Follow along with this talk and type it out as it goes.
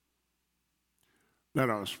Let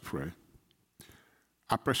us pray.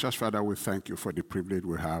 Our precious Father, we thank you for the privilege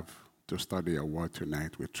we have to study your word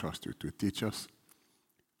tonight. We trust you to teach us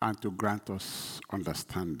and to grant us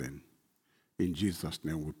understanding. In Jesus'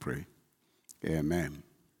 name we pray. Amen.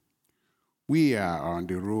 We are on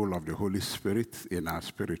the role of the Holy Spirit in our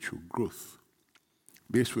spiritual growth.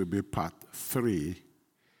 This will be part 3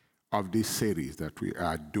 of this series that we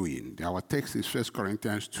are doing. Our text is 1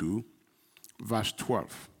 Corinthians 2, verse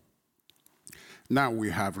 12. Now we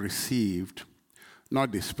have received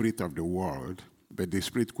not the spirit of the world, but the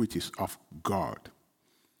spirit which is of God,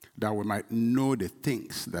 that we might know the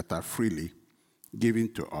things that are freely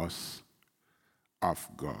given to us of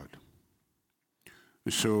God.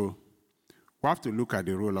 So we have to look at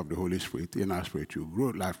the role of the Holy Spirit in our spiritual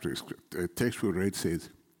growth. Like the text we read says,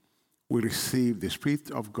 we receive the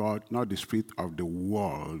Spirit of God, not the spirit of the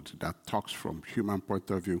world that talks from human point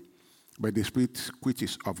of view, but the Spirit which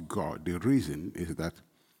is of God. The reason is that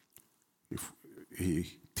if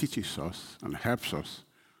he teaches us and helps us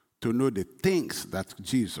to know the things that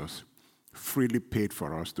Jesus freely paid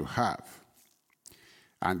for us to have.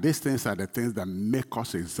 And these things are the things that make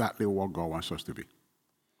us exactly what God wants us to be.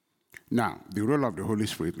 Now, the role of the Holy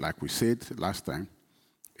Spirit, like we said last time,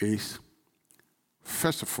 is,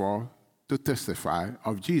 first of all, to testify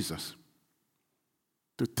of Jesus.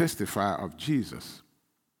 To testify of Jesus.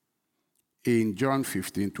 In John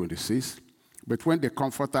 15:26, but when the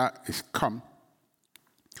Comforter is come,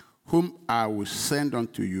 whom I will send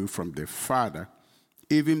unto you from the Father,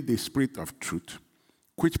 even the Spirit of truth,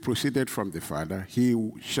 which proceeded from the Father, he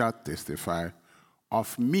shall testify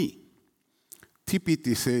of me.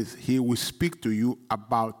 TPT says he will speak to you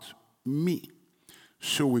about me.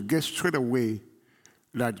 So we get straight away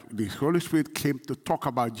that the Holy Spirit came to talk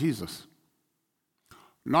about Jesus.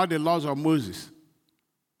 Not the laws of Moses.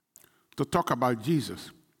 To talk about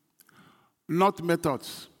Jesus. Not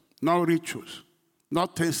methods, not rituals,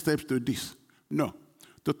 not 10 steps to this. No.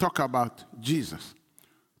 To talk about Jesus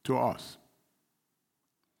to us.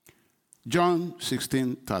 John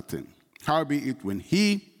 16:13. Howbeit, when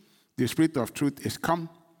he, the Spirit of truth, is come,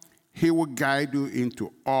 he will guide you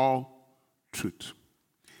into all truth.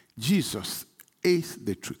 Jesus is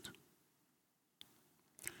the truth.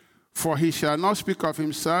 For he shall not speak of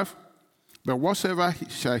himself, but whatsoever he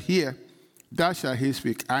shall hear, that shall he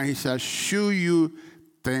speak, and he shall shew you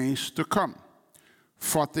things to come.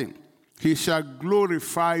 14. He shall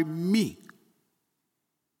glorify me.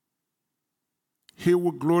 He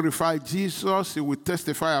will glorify Jesus. He will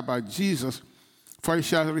testify about Jesus. For he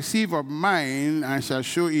shall receive of mine and shall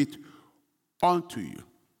show it unto you.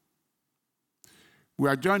 We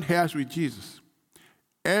are joined heirs with Jesus.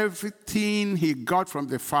 Everything he got from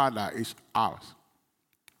the Father is ours.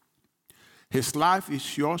 His life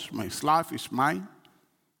is yours. His life is mine.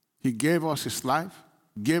 He gave us his life,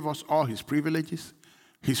 gave us all his privileges,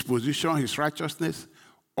 his position, his righteousness.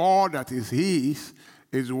 All that is his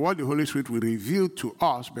is what the Holy Spirit will reveal to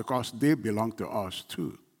us because they belong to us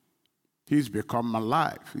too. He's become my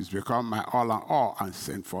life. He's become my all and all and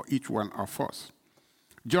sent for each one of us.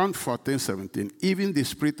 John 14:17, even the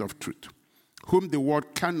Spirit of truth, whom the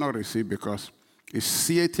world cannot receive because it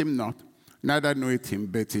seeth him not, neither knoweth him,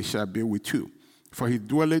 but he shall be with you. For he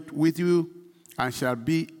dwelleth with you and shall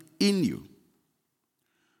be in you.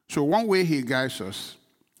 So one way he guides us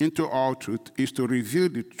into all truth is to reveal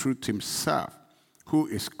the truth himself, who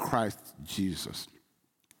is Christ Jesus.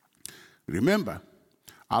 Remember,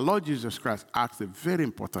 our Lord Jesus Christ asked a very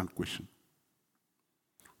important question.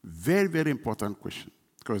 Very, very important question.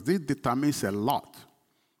 Because this determines a lot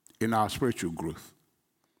in our spiritual growth.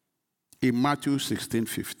 In Matthew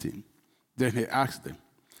 16:15, then he asked them,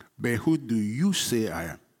 but who do you say I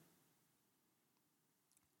am?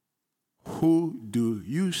 Who do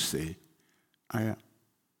you say I am?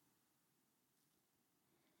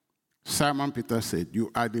 Simon Peter said,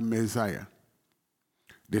 you are the Messiah,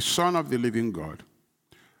 the Son of the living God.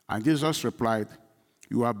 And Jesus replied,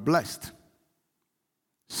 you are blessed,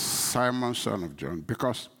 Simon, son of John,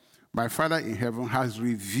 because my Father in heaven has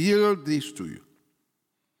revealed this to you.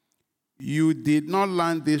 You did not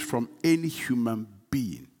learn this from any human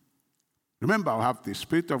being. Remember, I have the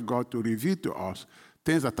Spirit of God to reveal to us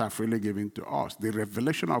things that are freely given to us. The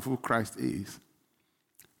revelation of who Christ is.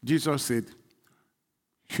 Jesus said,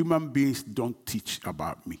 human beings don't teach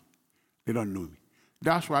about me. They don't know me.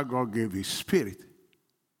 That's why God gave his Spirit.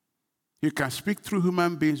 He can speak through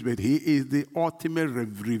human beings, but he is the ultimate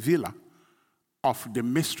revealer of the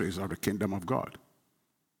mysteries of the kingdom of God.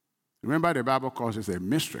 Remember, the Bible calls it a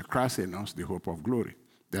mystery. Christ in us, the hope of glory.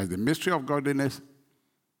 There's the mystery of godliness.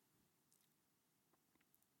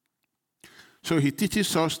 So he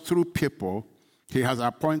teaches us through people He has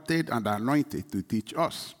appointed and anointed to teach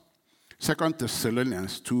us. 2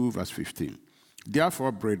 Thessalonians 2, verse 15.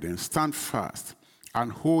 Therefore, brethren, stand fast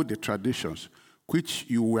and hold the traditions which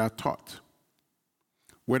you were taught,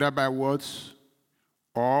 whether by words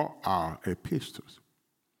or our epistles.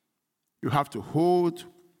 You have to hold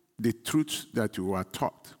the truths that you were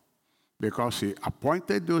taught, because he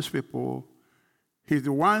appointed those people. He's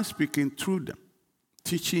the one speaking through them,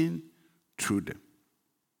 teaching through them.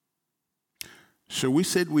 So we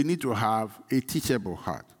said we need to have a teachable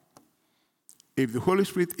heart. If the Holy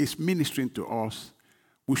Spirit is ministering to us,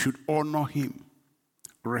 we should honor him,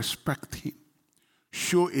 respect him,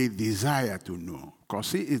 show a desire to know,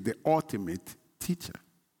 because he is the ultimate teacher.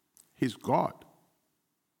 He's God.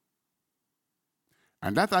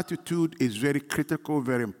 And that attitude is very critical,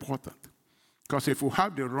 very important. Because if we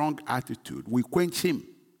have the wrong attitude, we quench him.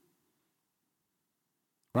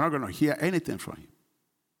 We're not going to hear anything from him.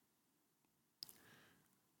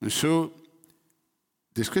 And so,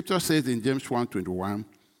 the scripture says in James 1:21,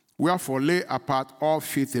 wherefore lay apart all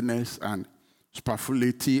filthiness and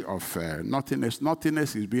superfluity of naughtiness.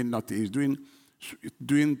 Naughtiness is being naughty, is doing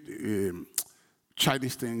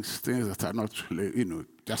childish things that are not really,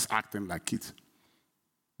 just acting like kids.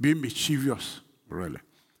 Being mischievous, really.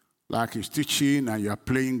 Like he's teaching and you're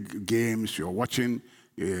playing games, you're watching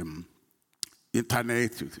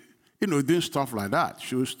internet, doing stuff like that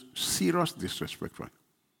shows serious disrespect for him.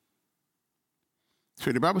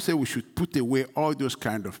 So the Bible says we should put away all those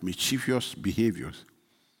kind of mischievous behaviors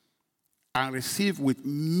and receive with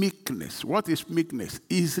meekness. What is meekness?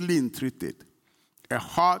 Easily entreated. A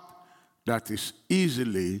heart that is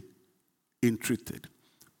easily entreated,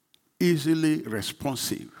 easily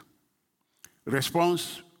responsive.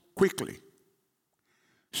 Response quickly.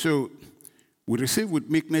 So we receive with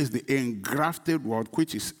meekness the engrafted word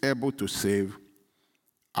which is able to save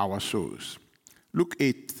our souls. Luke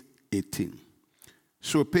 8:18.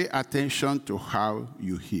 So pay attention to how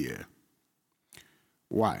you hear.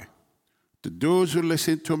 Why? To those who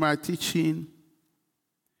listen to my teaching,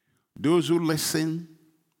 those who listen,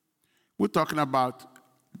 we're talking about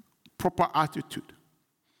proper attitude,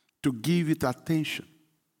 to give it attention,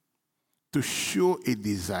 to show a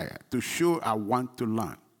desire, to show I want to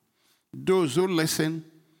learn. Those who listen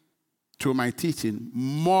to my teaching,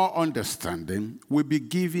 more understanding will be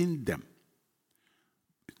given them.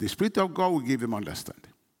 The Spirit of God will give them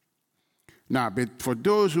understanding. Now, but for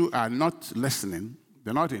those who are not listening,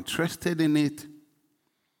 they're not interested in it,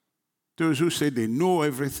 those who say they know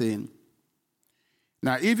everything,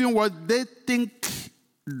 now even what they think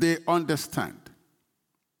they understand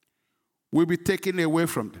will be taken away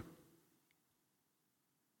from them.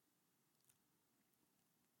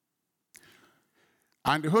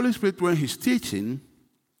 And the Holy Spirit, when he's teaching,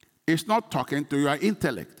 is not talking to your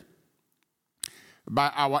intellect.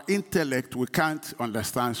 By our intellect, we can't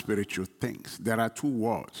understand spiritual things. There are two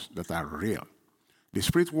worlds that are real. The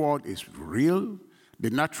spirit world is real. The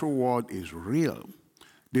natural world is real.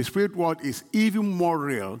 The spirit world is even more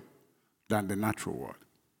real than the natural world.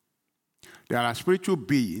 There are spiritual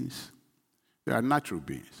beings. There are natural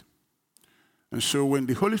beings. And so when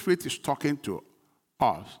the Holy Spirit is talking to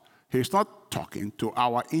us, he's not talking to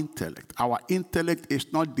our intellect. Our intellect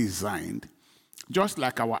is not designed, just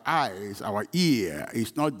like our eyes, our ear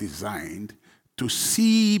is not designed to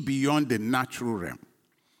see beyond the natural realm.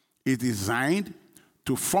 It's designed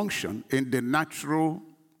to function in the natural,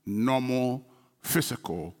 normal,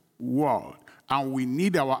 physical world. And we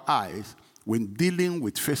need our eyes when dealing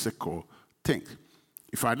with physical things.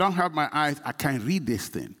 If I don't have my eyes, I can't read this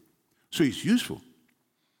thing. So it's useful.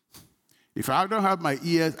 If I don't have my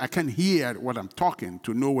ears, I can hear what I'm talking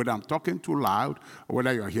to know whether I'm talking too loud or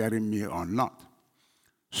whether you're hearing me or not.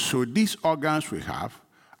 So these organs we have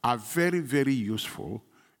are very, very useful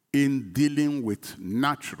in dealing with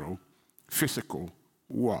natural, physical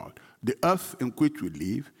world. The earth in which we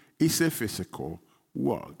live is a physical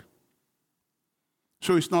world.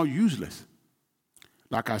 So it's not useless.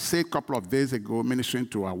 Like I said a couple of days ago, ministering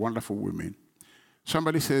to our wonderful women,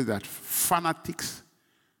 somebody says that fanatics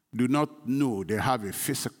do not know they have a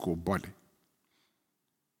physical body.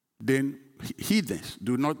 Then heathens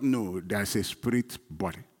do not know there's a spirit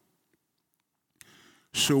body.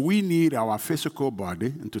 So we need our physical body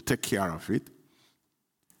and to take care of it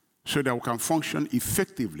so that we can function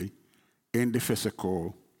effectively in the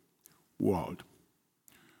physical world.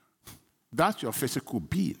 That's your physical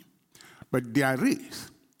being. But there is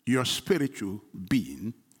your spiritual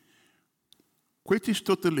being, which is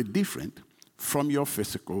totally different from your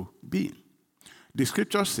physical being. The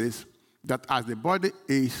scripture says that as the body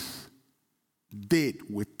is dead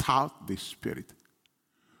without the spirit,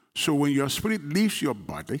 So when your spirit leaves your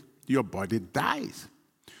body dies.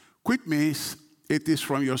 Which means it is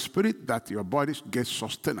from your spirit that your body gets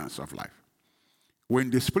sustenance of life. When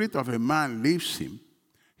the spirit of a man leaves him,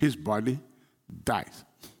 his body dies.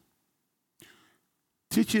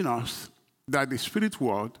 Teaching us that the spirit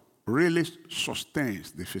world really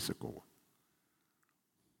sustains the physical world.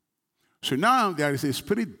 So now there is a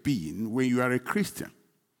spirit being when you are a Christian.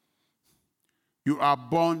 You are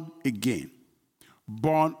born again,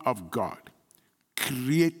 born of God,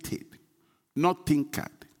 created, not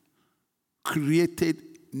tinkered, created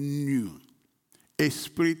new, a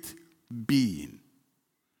spirit being.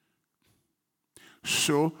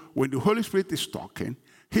 So when the Holy Spirit is talking,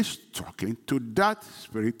 he's talking to that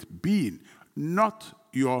spirit being, not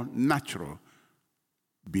your natural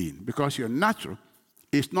being. Because your natural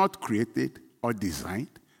is not created or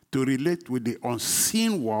designed to relate with the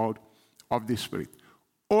unseen world of the spirit.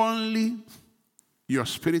 Only your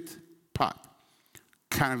spirit part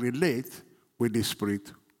can relate with the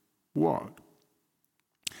spirit world.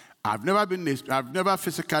 I've never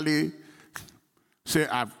physically say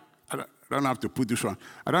I don't have to put this one.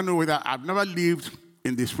 I don't know whether I've never lived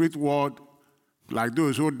in the spirit world like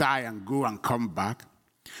those who die and go and come back.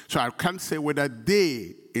 So I can't say whether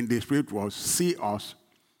they in the spirit world see us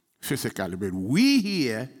physically. But we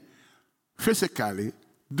here physically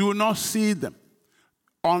do not see them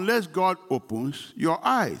unless God opens your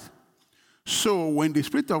eyes. So when the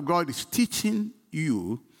Spirit of God is teaching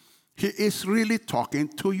you, he is really talking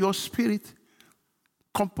to your spirit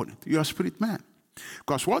component, your spirit man.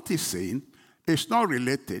 Because what he's saying is not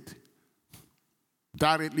related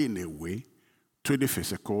directly in a way to the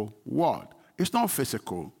physical world. It's not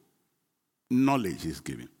physical knowledge he's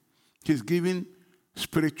giving. He's giving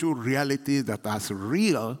spiritual realities that are as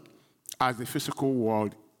real as the physical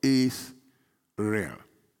world is real.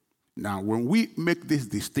 Now, when we make this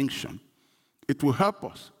distinction, it will help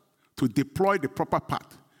us to deploy the proper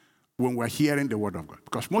path when we're hearing the word of God.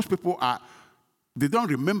 Because most people they don't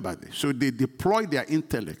remember this. So they deploy their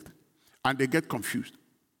intellect and they get confused.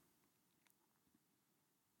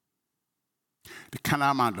 The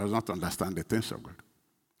carnal man does not understand the things of God.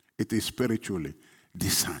 It is spiritually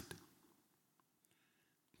discerned.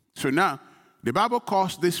 So now, the Bible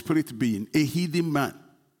calls this spirit being a hidden man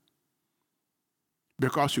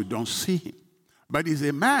because you don't see him. But he's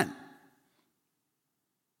a man.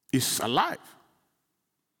 He's alive.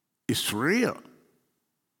 It's real.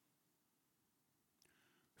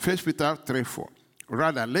 1 Peter 3:4.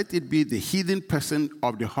 Rather, let it be the hidden person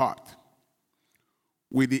of the heart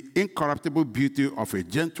with the incorruptible beauty of a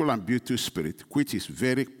gentle and beautiful spirit, which is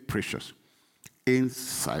very precious in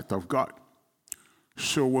sight of God.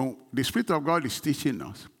 So when the Spirit of God is teaching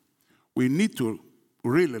us, we need to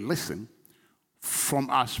really listen from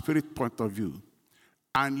our spirit point of view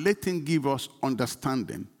and let him give us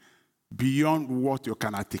understanding beyond what you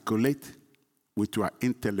can articulate with your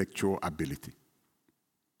intellectual ability.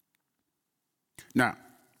 Now,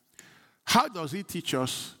 how does he teach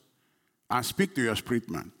us and speak to your spirit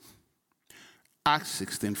man? Acts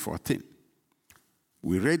 16:14.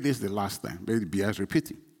 We read this the last time, but it bears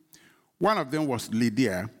repeating. One of them was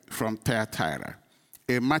Lydia from Thyatira,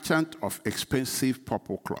 a merchant of expensive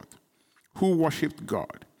purple cloth, who worshipped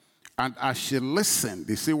God. And as she listened,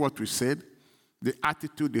 you see what we said? The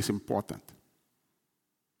attitude is important.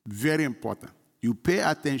 Very important. You pay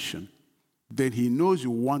attention, then he knows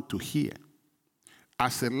you want to hear.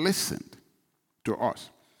 As he listened to us,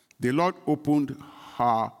 the Lord opened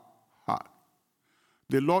her heart.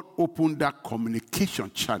 The Lord opened that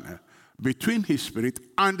communication channel between his spirit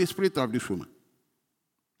and the spirit of this woman.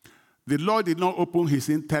 The Lord did not open his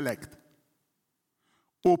intellect,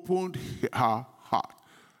 opened her heart.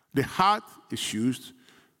 The heart is used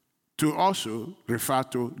to also refer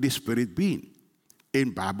to the spirit being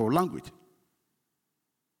in Bible language.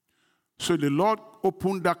 So the Lord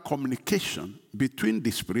opened that communication between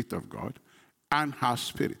the Spirit of God and her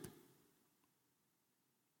spirit.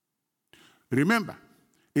 Remember,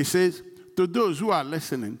 it says, to those who are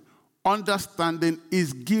listening, understanding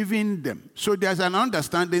is given them. So there's an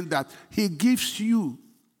understanding that he gives you.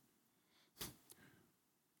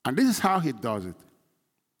 And this is how he does it.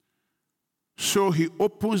 So he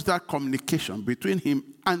opens that communication between him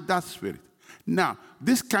and that spirit. Now,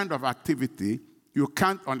 this kind of activity, you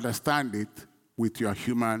can't understand it with your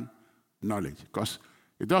human knowledge because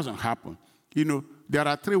it doesn't happen. You know, there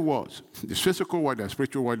are three worlds: the physical world, the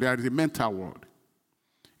spiritual world, there is the mental world.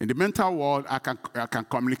 In the mental world, I can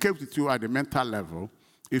communicate with you at the mental level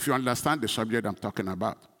if you understand the subject I'm talking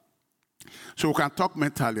about. So we can talk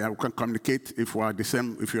mentally, and we can communicate if we are the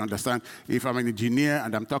same, if you understand. If I'm an engineer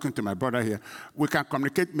and I'm talking to my brother here, we can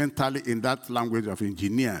communicate mentally in that language of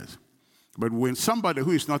engineers. But when somebody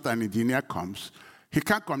who is not an engineer comes, he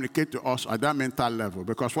can't communicate to us at that mental level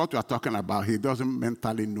because what we are talking about, he doesn't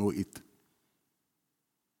mentally know it.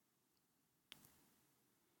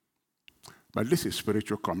 But this is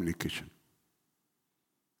spiritual communication.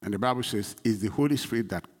 And the Bible says it's the Holy Spirit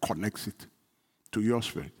that connects it to your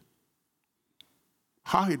spirit.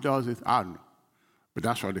 How he does it, I don't know. But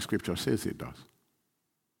that's what the scripture says he does.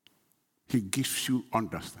 He gives you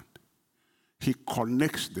understanding. He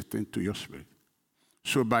connects the thing to your spirit.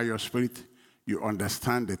 So by your spirit, you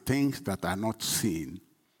understand the things that are not seen,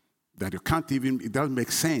 that you can't even, it doesn't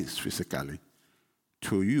make sense physically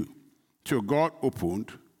to you. So God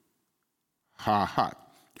opened her heart.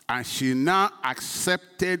 And she now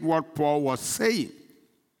accepted what Paul was saying.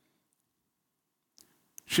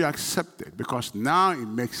 She accepted because now it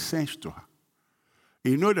makes sense to her.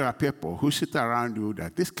 You know there are people who sit around you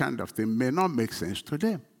that this kind of thing may not make sense to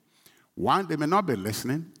them. One, they may not be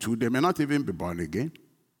listening. Two, they may not even be born again.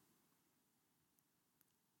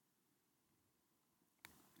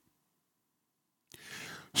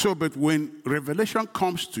 So, but when revelation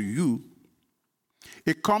comes to you,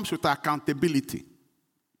 it comes with accountability.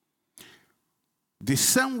 The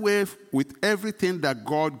same way with everything that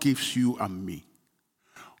God gives you and me.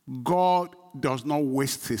 God does not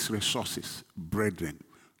waste his resources, brethren.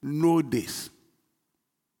 Know this.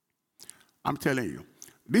 I'm telling you.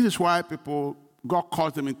 This is why people, God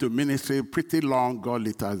calls them into ministry pretty long, God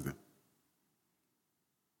litters them.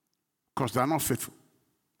 Because they're not faithful.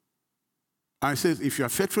 And he says, if you are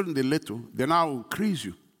faithful in the little, then I will increase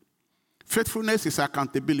you. Faithfulness is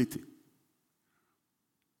accountability.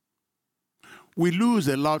 We lose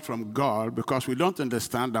a lot from God because we don't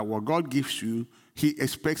understand that what God gives you, he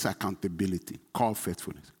expects accountability, called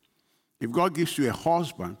faithfulness. If God gives you a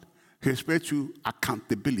husband, he expects you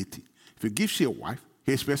accountability. If he gives you a wife,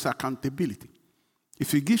 he expects accountability.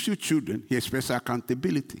 If he gives you children, he expects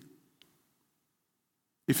accountability.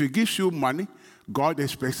 If he gives you money, God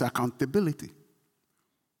expects accountability.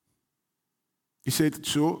 He said,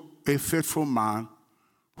 so a faithful man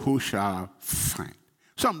who shall find.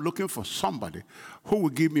 So I'm looking for somebody who will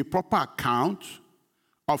give me proper account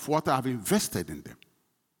of what I've invested in them.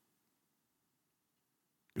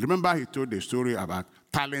 Remember he told the story about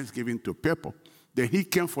talents given to people. Then he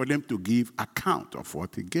came for them to give account of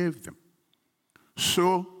what he gave them.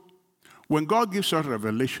 So when God gives us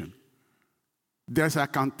revelation, there's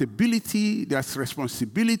accountability, there's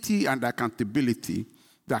responsibility and accountability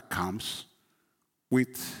that comes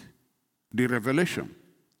with the revelation.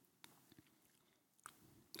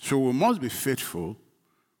 So we must be faithful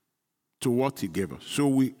to what he gave us. So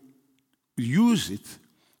we use it,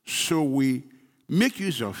 so we make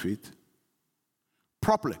use of it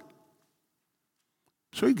properly.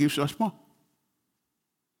 So he gives us more.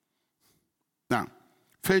 Now,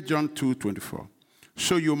 1 John 2:24.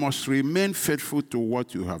 So you must remain faithful to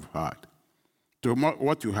what you have heard, to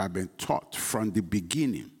what you have been taught from the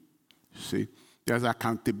beginning. See, there's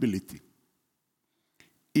accountability.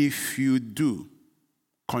 If you do,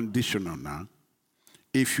 conditional now,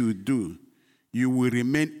 if you do, you will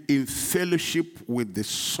remain in fellowship with the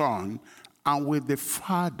Son and with the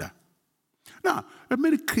Father. Now, there are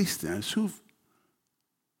many Christians who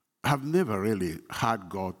have never really heard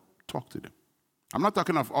God talk to them. I'm not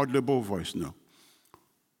talking of audible voice, no.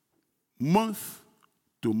 Month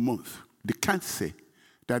to month, they can't say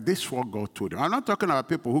that this is what God told them. I'm not talking about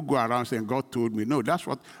people who go around saying, God told me. No, that's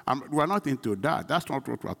what, we're not into that. That's not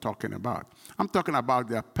what we're talking about. I'm talking about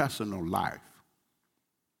their personal life.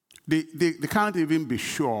 They can't even be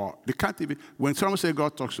sure. They can't even, when someone says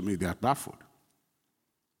God talks to me, they're baffled.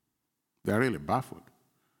 They're really baffled.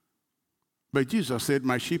 But Jesus said,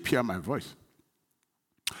 my sheep hear my voice.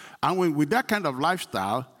 And when with that kind of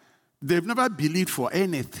lifestyle, they've never believed for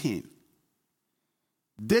anything.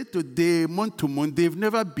 Day to day, month to month, they've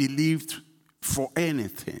never believed for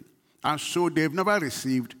anything. And so they've never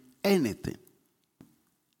received anything.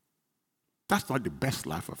 That's not the best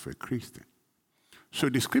life of a Christian. So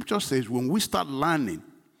the scripture says when we start learning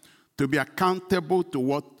to be accountable to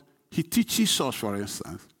what he teaches us, for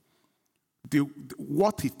instance,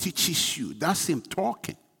 what he teaches you, that's him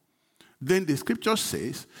talking. Then the scripture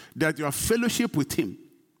says that your fellowship with him,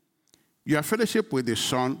 your fellowship with the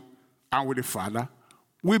Son and with the Father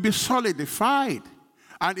will be solidified.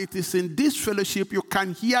 And it is in this fellowship you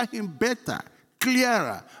can hear him better,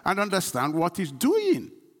 clearer, and understand what he's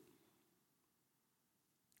doing.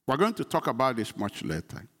 We're going to talk about this much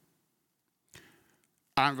later.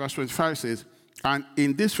 And verse 25 says, And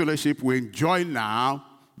in this fellowship, we enjoy now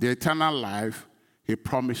the eternal life he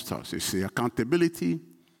promised us. It's the accountability,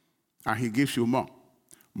 and he gives you more.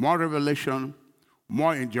 More revelation,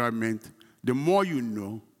 more enjoyment. The more you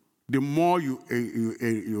know, the more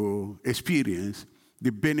you experience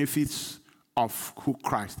the benefits of who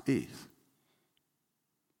Christ is.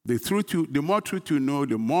 The more truth you know,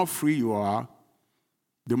 the more free you are,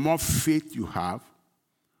 the more faith you have,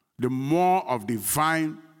 the more of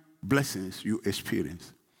divine blessings you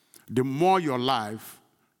experience, the more your life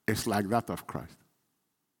is like that of Christ.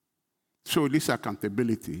 So this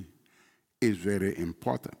accountability is very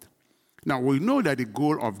important. Now, we know that the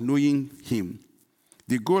goal of knowing him,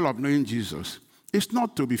 the goal of knowing Jesus, is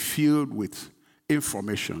not to be filled with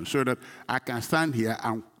information so that I can stand here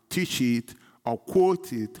and teach it or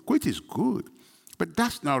quote it, which is good. But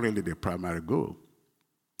that's not really the primary goal.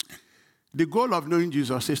 The goal of knowing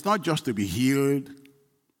Jesus is not just to be healed.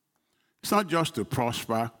 It's not just to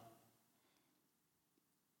prosper.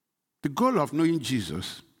 The goal of knowing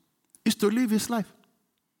Jesus is to live his life.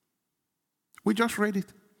 We just read it.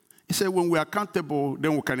 He said when we are accountable,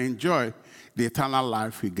 then we can enjoy the eternal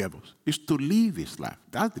life he gave us. It's to live his life.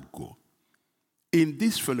 That's the goal. In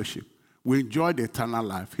this fellowship, we enjoy the eternal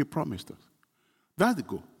life he promised us. That's the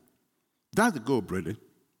goal. That's the goal, brother.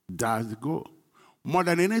 That's the goal. More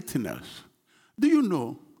than anything else. Do you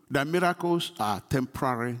know that miracles are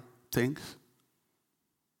temporary things?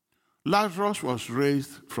 Lazarus was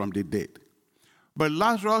raised from the dead. But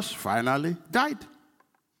Lazarus finally died.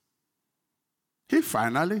 He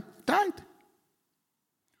finally died.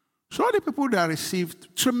 So the people that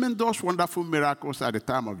received tremendous, wonderful miracles at the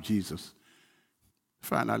time of Jesus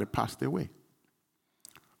finally passed away.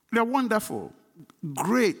 They're wonderful,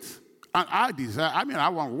 great. And I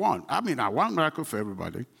want one. I want miracle for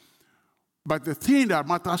everybody. But the thing that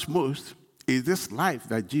matters most is this life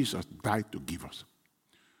that Jesus died to give us.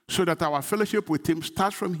 So that our fellowship with him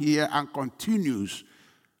starts from here and continues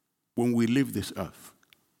when we leave this earth.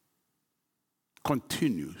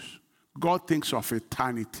 Continues. God thinks of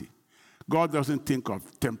eternity. God doesn't think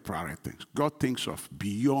of temporary things. God thinks of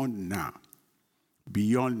beyond now.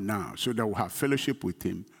 Beyond now. So that we'll have fellowship with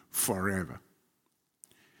him forever.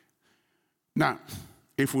 Now,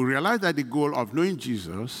 if we realize that the goal of knowing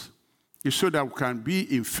Jesus is so that we can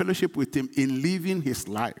be in fellowship with him in living his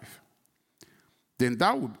life, then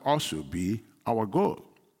that would also be our goal.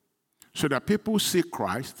 So that people see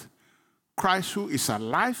Christ, Christ who is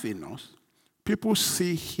alive in us, people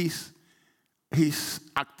see his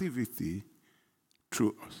activity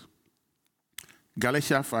through us.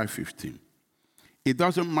 Galatians 5:15. It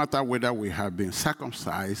doesn't matter whether we have been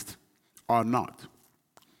circumcised or not.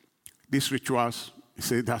 These rituals, you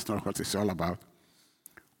say that's not what it's all about.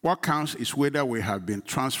 What counts is whether we have been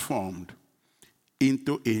transformed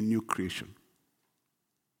into a new creation.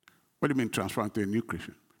 What do you mean transformed into a new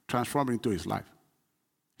creation? Transformed into his life.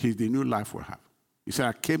 He's the new life we have. He said,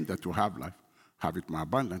 I came that you have life, have it more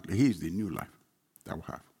abundantly. He is the new life that we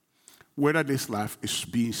have. Whether this life is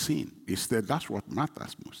being seen, instead, that's what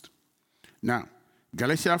matters most. Now,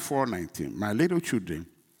 Galatians 4:19, my little children,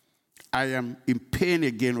 I am in pain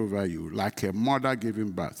again over you, like a mother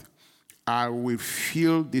giving birth. I will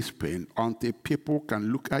feel this pain until people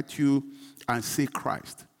can look at you and see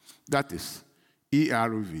Christ. That is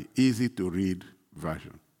ERV, easy to read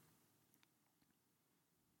version.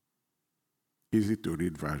 Easy to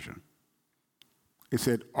read version. It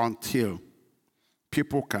said, until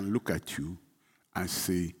people can look at you and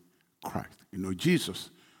see Christ. You know, Jesus,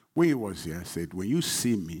 when he was here, said, when you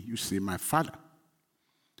see me, you see my Father.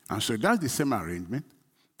 And so that's the same arrangement,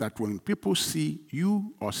 that when people see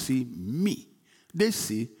you or see me, they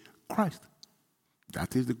see Christ.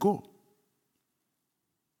 That is the goal.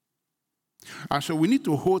 And so we need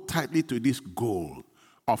to hold tightly to this goal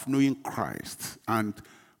of knowing Christ and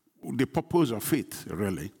the purpose of it,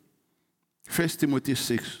 really. 1 Timothy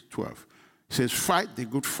 6:12 says, fight the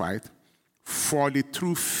good fight for the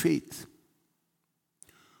true faith.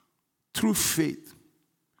 True faith.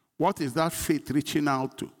 What is that faith reaching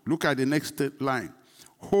out to? Look at the next line.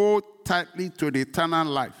 Hold tightly to the eternal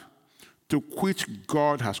life to which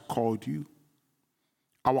God has called you.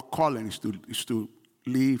 Our calling is to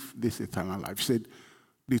live this eternal life. He said,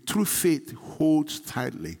 the true faith holds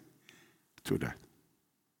tightly to that.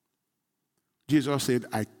 Jesus said,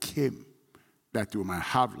 I came that you might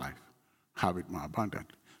have life, have it more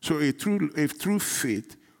abundantly. So a true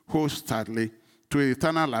faith holds tightly to the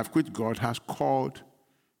eternal life which God has called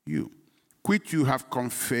you, which you have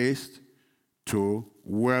confessed to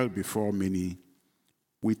well before many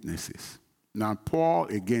witnesses. Now, Paul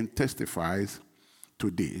again testifies to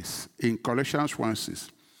this in Colossians 1:6.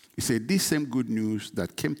 He said, this same good news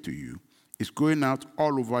that came to you is going out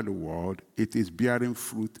all over the world. It is bearing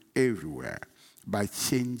fruit everywhere by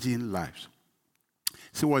changing lives.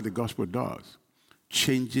 See what the gospel does.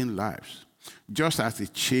 Changing lives. Just as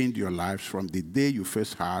it changed your lives from the day you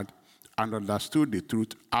first heard and understood the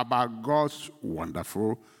truth about God's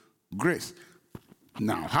wonderful grace.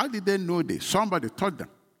 Now, how did they know this? Somebody taught them.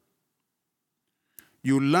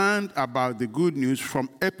 You learned about the good news from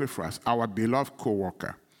Epaphras, our beloved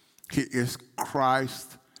co-worker. He is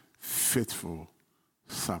Christ's faithful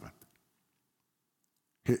servant.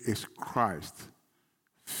 He is Christ's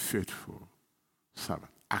faithful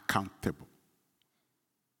servant, accountable.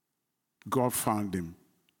 God found him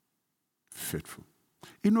faithful.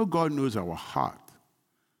 You know, God knows our heart.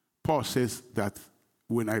 Paul says that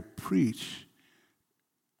when I preach,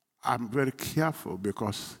 I'm very careful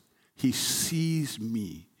because he sees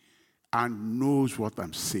me and knows what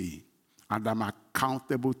I'm saying. And I'm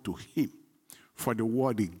accountable to him for the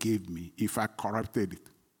word he gave me if I corrupted it.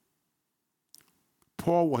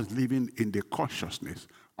 Paul was living in the consciousness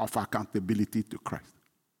of accountability to Christ,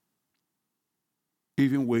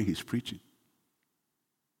 even when he's preaching.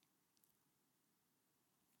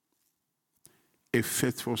 A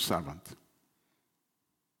faithful servant.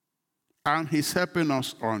 And he's helping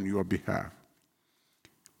us on your behalf.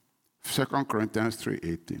 2 Corinthians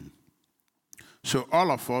 3:18. So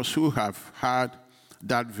all of us who have had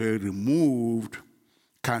that very removed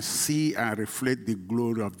can see and reflect the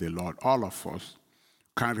glory of the Lord. All of us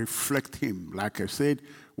can reflect him. Like I said,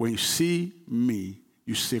 when you see me,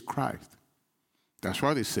 you see Christ. That's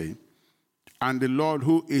what they say. And the Lord,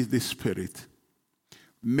 who is the Spirit,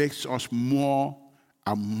 makes us more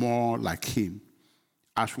and more like him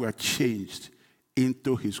as we are changed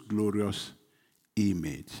into his glorious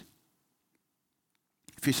image.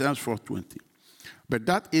 Ephesians 4:20. But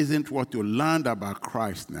that isn't what you learned about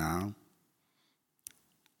Christ now.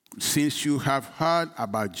 Since you have heard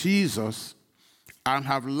about Jesus and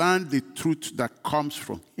have learned the truth that comes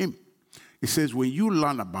from him. It says when you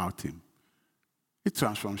learn about him, it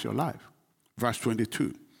transforms your life. Verse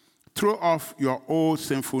 22. Throw off your old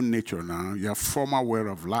sinful nature now, your former way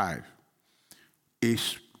of life,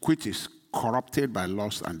 which is corrupted by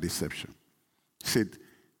lust and deception. He said,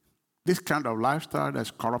 this kind of lifestyle that's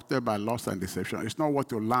corrupted by lust and deception, it's not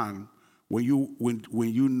what you learn when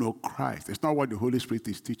you know Christ. It's not what the Holy Spirit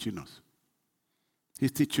is teaching us.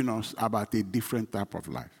 He's teaching us about a different type of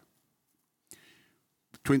life.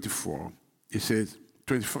 24, it says,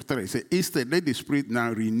 24:3, it says, instead, let the Spirit now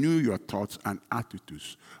renew your thoughts and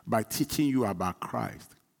attitudes by teaching you about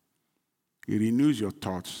Christ. He renews your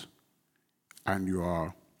thoughts and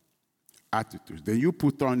your attitudes. Then you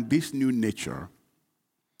put on this new nature,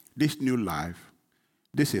 this new life,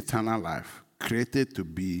 this eternal life, created to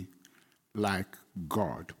be like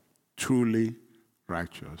God, truly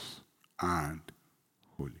righteous and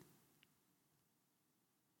holy.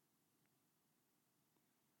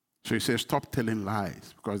 So he says, stop telling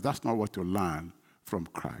lies, because that's not what you learn from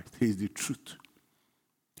Christ. He is the truth.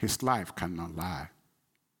 His life cannot lie.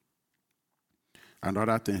 And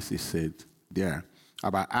other things he said there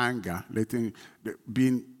about anger,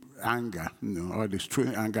 being anger, or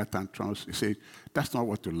destroying anger tantrums. He said, that's not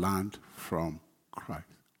what you learned from Christ.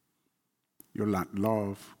 You learned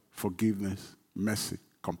love, forgiveness, mercy,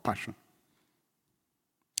 compassion.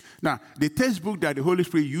 Now, the textbook that the Holy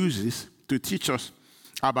Spirit uses to teach us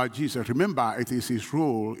about Jesus, remember, it is his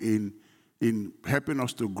role in helping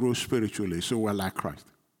us to grow spiritually so we're like Christ.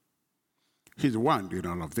 He's the one doing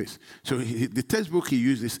all of this. So the textbook he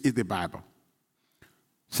uses is the Bible.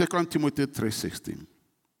 2 Timothy 3:16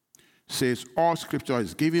 says, all scripture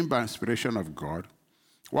is given by inspiration of God.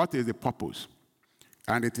 What is the purpose?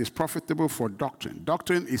 And it is profitable for doctrine.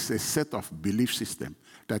 Doctrine is a set of belief system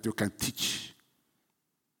that you can teach.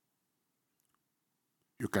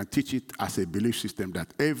 You can teach it as a belief system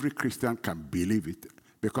that every Christian can believe it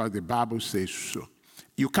because the Bible says so.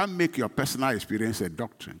 You can't make your personal experience a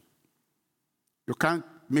doctrine. You can't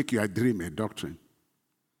make your dream a doctrine.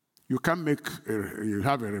 You can't you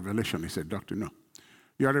have a revelation, it's a doctrine. No.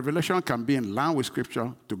 Your revelation can be in line with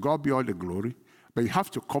Scripture, to God be all the glory, but you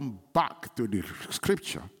have to come back to the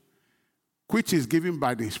Scripture, which is given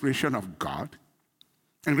by the inspiration of God,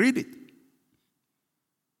 and read it.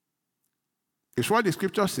 It's what the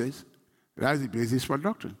Scripture says. That's the basis for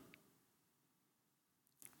doctrine.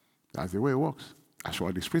 That's the way it works. That's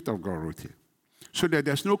what the Spirit of God wrote here. So that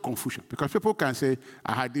there's no confusion. Because people can say,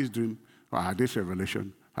 I had this dream, or I had this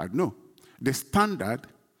revelation. No. The standard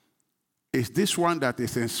is this one that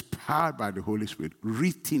is inspired by the Holy Spirit,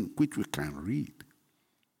 written, which we can read.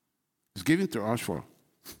 It's given to us for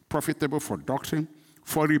profitable for doctrine,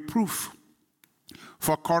 for reproof,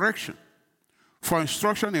 for correction, for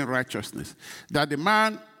instruction in righteousness, that the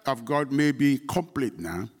man of God may be complete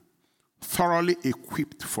now, thoroughly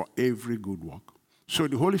equipped for every good work. So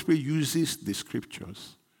the Holy Spirit uses the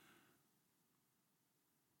scriptures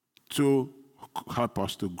to help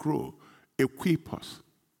us to grow, equip us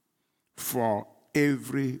for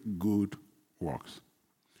every good works.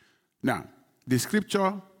 Now, the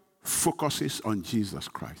scripture focuses on Jesus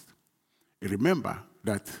Christ. Remember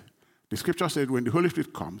that the scripture said when the Holy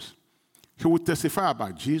Spirit comes, he will testify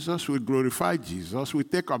about Jesus, will glorify Jesus, will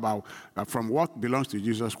take about from what belongs to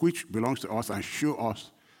Jesus, which belongs to us, and show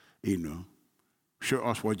us, show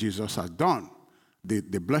us what Jesus has done.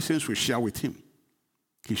 The blessings we share with him,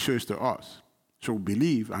 he shows to us. So we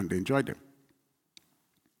believe and enjoy them.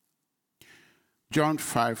 John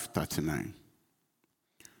 5:39.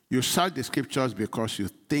 You search the scriptures because you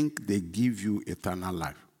think they give you eternal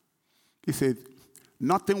life. He said,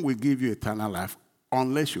 nothing will give you eternal life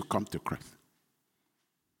unless you come to Christ.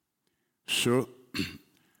 So,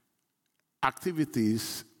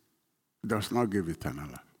 activities does not give eternal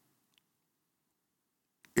life.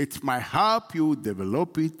 It might help you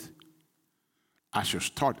develop it as you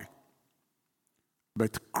study.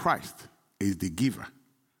 But Christ is the giver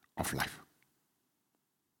of life.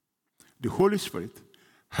 The Holy Spirit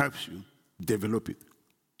helps you develop it.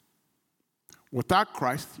 Without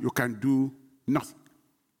Christ, you can do nothing.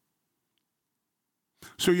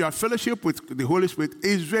 So your fellowship with the Holy Spirit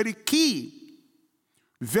is very key,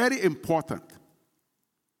 very important.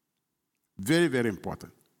 Very, very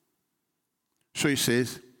important. So he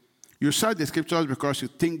says, you search the scriptures because you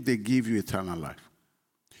think they give you eternal life.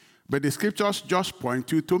 But the scriptures just point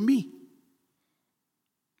you to me.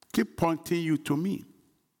 Keep pointing you to me.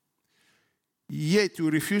 Yet you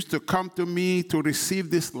refuse to come to me to receive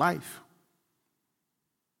this life.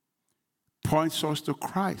 Points us to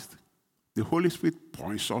Christ. The Holy Spirit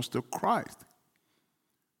points us to Christ.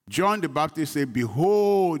 John the Baptist said,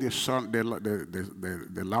 behold the Son,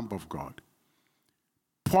 the Lamb of God.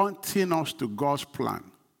 Pointing us to God's plan.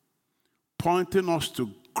 Pointing us to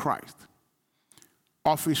Christ.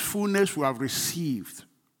 Of his fullness we have received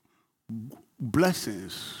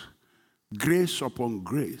blessings, grace upon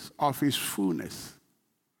grace, of his fullness.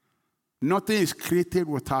 Nothing is created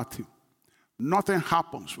without him. Nothing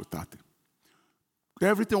happens without him.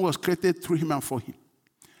 Everything was created through him and for him.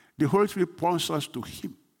 The Holy Spirit points us to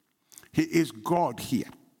him. He is God here.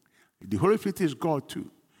 The Holy Spirit is God too.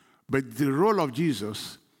 But the role of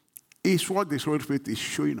Jesus is what the Holy Spirit is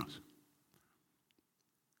showing us.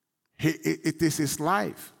 It is his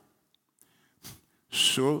life.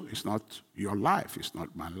 So it's not your life. It's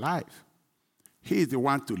not my life. He is the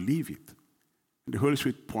one to live it. And the Holy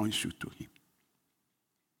Spirit points you to him.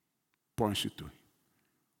 Points you to him.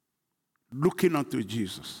 Looking unto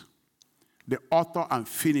Jesus, the author and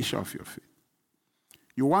finisher of your faith.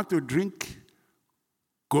 You want to drink?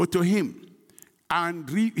 Go to him. And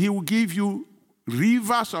he will give you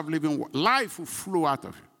rivers of living water. Life will flow out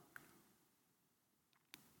of you.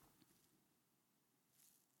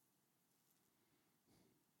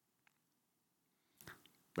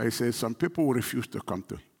 But he says some people will refuse to come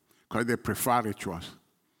to him because they prefer rituals.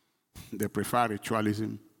 They prefer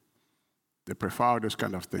ritualism. They prefer all those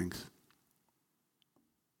kind of things.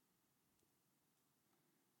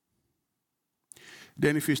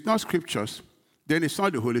 Then if it's not scriptures, then it's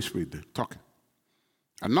not the Holy Spirit talking.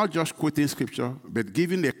 And not just quoting scripture, but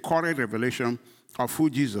giving a correct revelation of who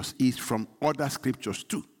Jesus is from other scriptures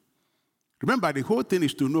too. Remember, the whole thing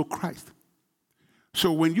is to know Christ.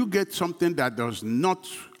 So when you get something that does not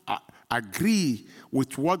agree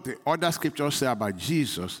with what the other scriptures say about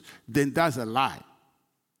Jesus, then that's a lie.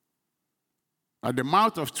 At the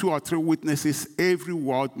mouth of 2 or 3 witnesses, every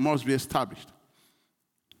word must be established.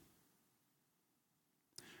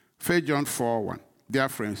 1 John 4:1. Dear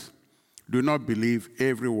friends, do not believe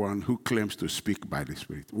everyone who claims to speak by the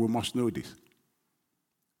Spirit. We must know this.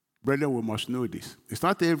 Brethren, we must know this. It's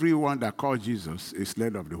not everyone that calls Jesus is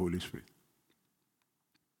led of the Holy Spirit.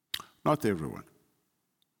 Not everyone.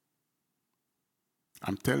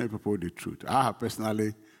 I'm telling people the truth. I have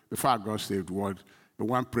personally, before I got saved, in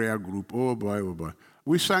one prayer group, oh boy.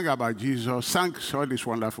 We sang about Jesus, sang all these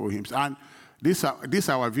wonderful hymns, and this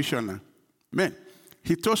our vision. Man,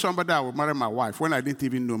 he told somebody I would marry my wife when I didn't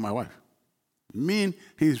even know my wife.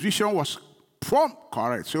 His vision was prompt,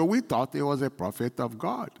 correct. So we thought he was a prophet of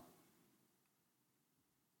God.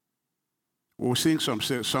 We'll sing some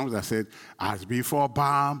songs that said, as before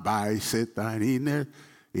bound by Satan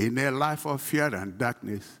in a life of fear and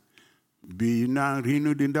darkness, be now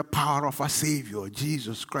renewed in the power of our Savior,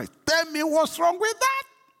 Jesus Christ. Tell me what's wrong with that?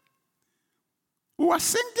 We were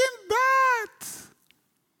singing that.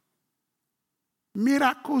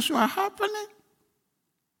 Miracles were happening.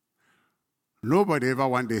 Nobody ever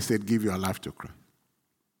one day said, give your life to Christ.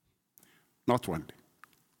 Not one day.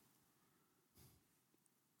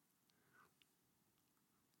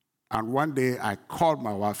 And one day I called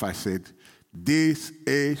my wife, I said, this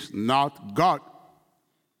is not God.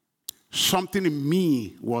 Something in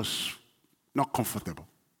me was not comfortable.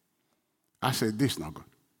 I said, this is not God.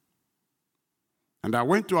 And I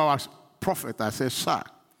went to our prophet, I said, sir,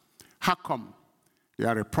 how come you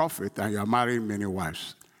are a prophet and you are marrying many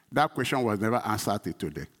wives? That question was never answered till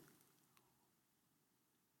today.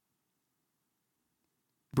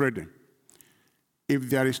 Brethren, if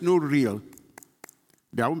there is no real,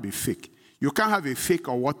 there won't be fake. You can't have a fake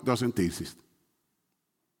of what doesn't exist.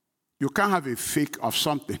 You can't have a fake of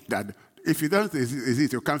something that, if it doesn't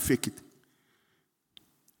exist, you can't fake it.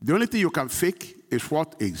 The only thing you can fake is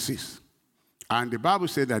what exists. And the Bible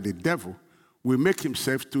said that the devil will make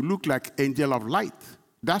himself to look like angel of light.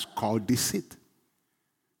 That's called deceit.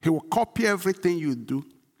 He will copy everything you do,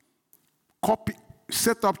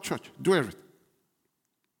 set up church, do everything.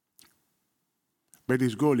 But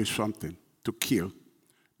his goal is something: to kill,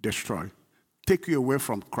 destroy, take you away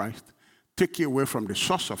from Christ, take you away from the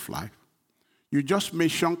source of life. You just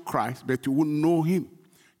mention Christ, but you won't know him.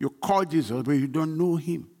 You call Jesus, but you don't know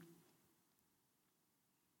him.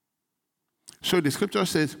 So the scripture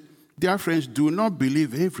says, dear friends, do not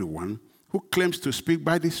believe everyone who claims to speak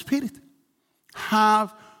by the Spirit.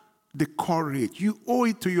 Have the courage. You owe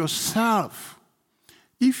it to yourself.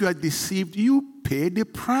 If you are deceived, you pay the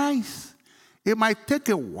price. It might take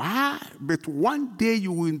a while, but one day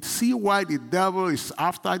you will see why the devil is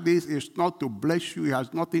after this. It's not to bless you. He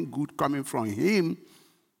has nothing good coming from him.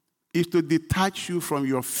 It's to detach you from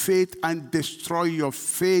your faith and destroy your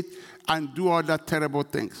faith and do other terrible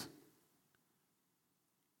things.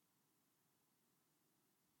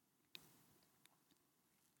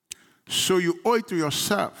 So you owe it to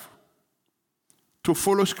yourself to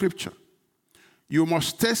follow Scripture. You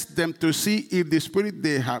must test them to see if the Spirit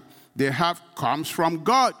they have comes from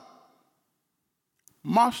God.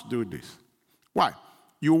 Must do this. Why?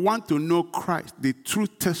 You want to know Christ. The true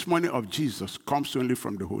testimony of Jesus comes only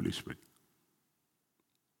from the Holy Spirit.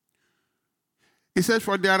 He says,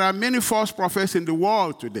 for there are many false prophets in the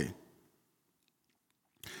world today.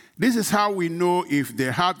 This is how we know if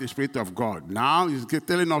they have the Spirit of God. Now he's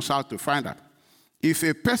telling us how to find out. If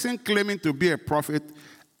a person claiming to be a prophet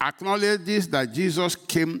acknowledges that Jesus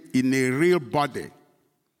came in a real body,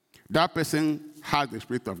 that person has the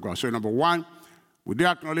Spirit of God. So number one, would they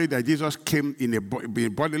acknowledge that Jesus came in a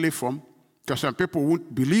bodily form? Because some people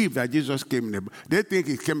won't believe that Jesus came in a body. They think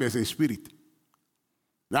he came as a spirit.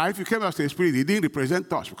 Now, if he came as a spirit, he didn't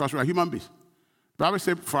represent us because we are human beings. The Bible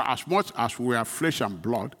says, for as much as we are flesh and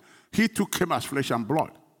blood, he too came as flesh and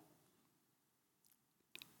blood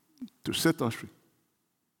to set us free.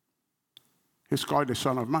 He's called the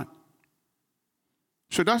Son of Man.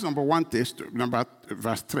 So that's number one test,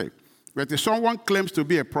 verse 3. But if someone claims to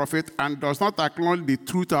be a prophet and does not acknowledge the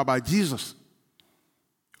truth about Jesus,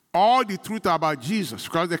 all the truth about Jesus,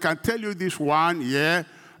 because they can tell you this one, yeah,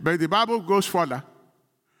 but the Bible goes further.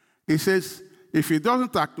 It says, if he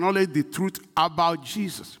doesn't acknowledge the truth about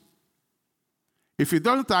Jesus, if he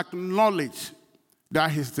doesn't acknowledge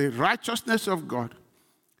that he's the righteousness of God,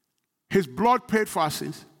 his blood paid for our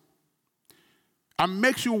sins, and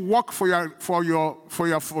makes you work for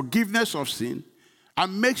your forgiveness of sin,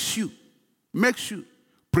 and makes you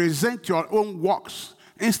present your own works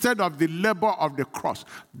instead of the labor of the cross,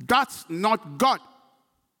 that's not God.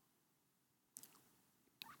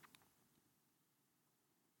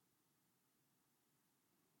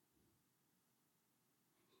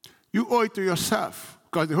 You owe it to yourself,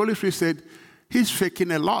 because the Holy Spirit said he's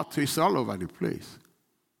faking a lot, so it's all over the place.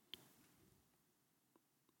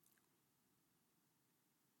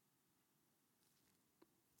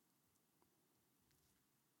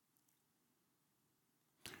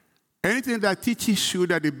 Anything that teaches you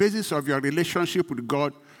that the basis of your relationship with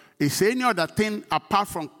God is any other thing apart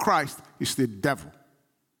from Christ is the devil.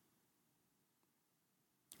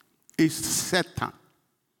 It's Satan.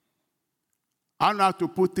 I don't know how to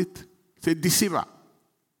put it. It's a deceiver.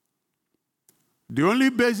 The only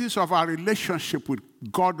basis of our relationship with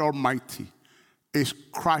God Almighty is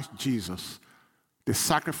Christ Jesus, the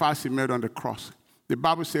sacrifice he made on the cross. The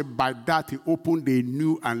Bible says by that he opened a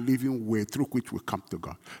new and living way through which we come to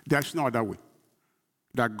God. There's no other way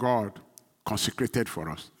that God consecrated for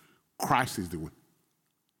us. Christ is the way.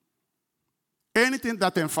 Anything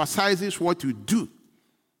that emphasizes what you do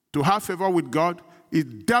to have favor with God is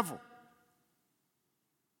devil.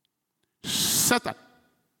 Satan.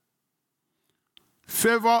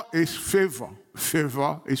 Favor is favor.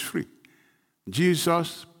 Favor is free.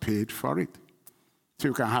 Jesus paid for it. So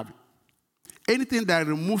you can have it. Anything that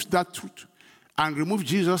removes that truth and removes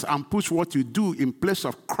Jesus and puts what you do in place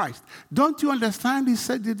of Christ. Don't you understand? He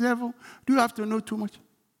said the devil. Do you have to know too much?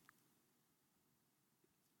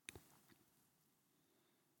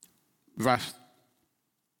 Verse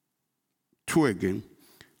 2 again.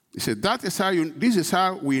 He said, this is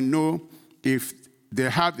how we know if they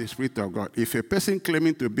have the Spirit of God. If a person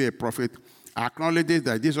claiming to be a prophet acknowledges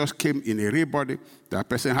that Jesus came in a real body, that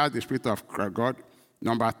person has the Spirit of God.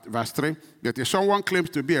 Verse 3, that if someone claims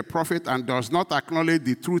to be a prophet and does not acknowledge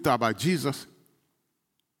the truth about Jesus,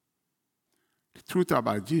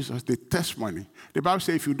 the testimony. The Bible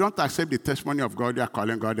says if you don't accept the testimony of God, you are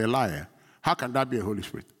calling God a liar. How can that be a Holy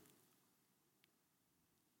Spirit?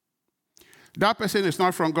 That person is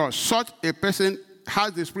not from God. Such a person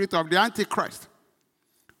has the spirit of the Antichrist,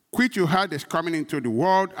 which you heard is coming into the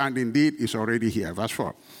world and indeed is already here. Verse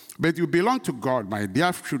 4. But you belong to God, my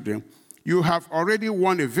dear children. You have already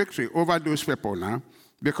won a victory over those people now,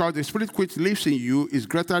 because the spirit which lives in you is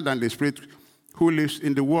greater than the spirit who lives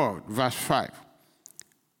in the world. Verse 5.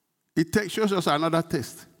 It shows us another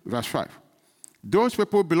test. Verse 5. Those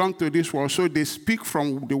people belong to this world, so they speak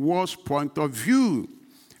from the world's point of view,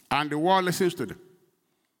 and the world listens to them.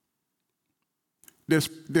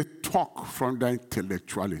 They talk from their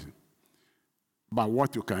intellectualism about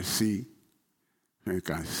what you can see and you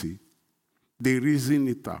can see. They reason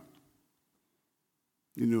it up.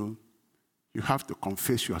 You know, you have to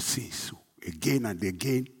confess your sins again and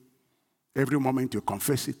again. Every moment you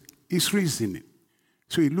confess it, it's reasoning.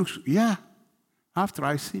 So it looks, yeah, after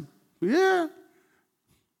I sin, yeah.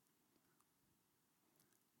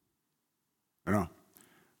 No.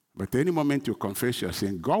 But any moment you confess your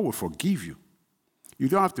sin, God will forgive you. You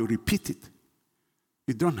don't have to repeat it.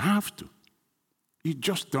 You don't have to. You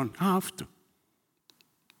just don't have to.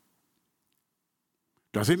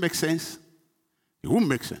 Does it make sense? It won't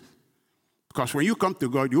make sense. Because when you come to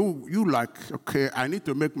God, you like, okay, I need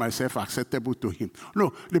to make myself acceptable to him.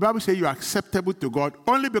 No, the Bible says you're acceptable to God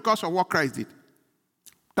only because of what Christ did.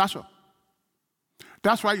 That's all.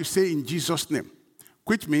 That's why you say in Jesus' name,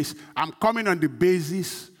 which means I'm coming on the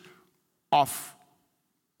basis of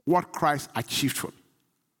what Christ achieved for me.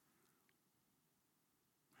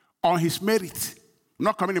 On his merit.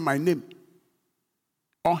 Not coming in my name.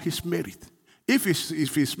 On his merit. If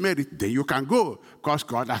it's merit, then you can go, because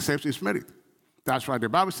God accepts his merit. That's why the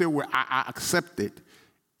Bible says we are accepted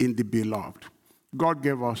in the beloved. God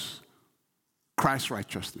gave us Christ's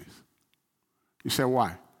righteousness. You say,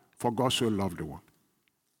 why? For God so loved the world.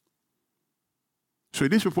 So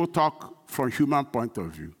these people talk from a human point of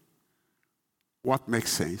view. What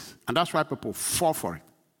makes sense? And that's why people fall for it.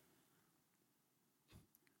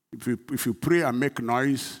 If you pray and make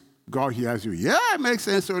noise, God hears you. Yeah, it makes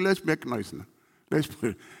sense, so let's make noise now. Let's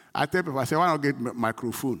pray. I tell people, I say, why not get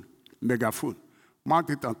microphone, megaphone, mount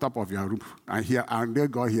it on top of your roof, and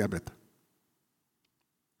let God hear better.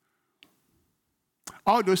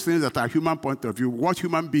 All those things that are human point of view, what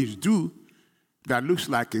human beings do that looks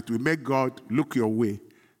like it will make God look your way,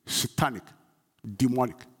 satanic,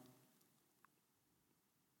 demonic.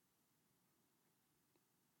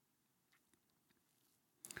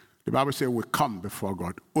 The Bible says we come before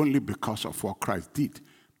God only because of what Christ did,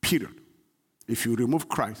 period. If you remove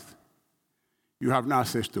Christ, you have no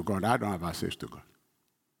access to God. I don't have access to God.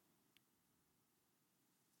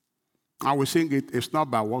 I will sing it, it's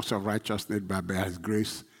not by works of righteousness, but by his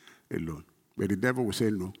grace alone. But the devil will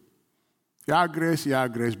say no. Yeah, grace,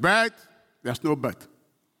 but there's no but.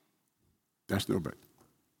 There's no but.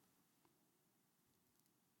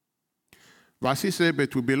 Verse 6 says,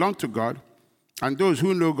 but we belong to God, and those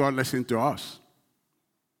who know God listen to us.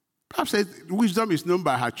 Perhaps wisdom is known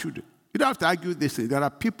by her children. You don't have to argue this thing. There are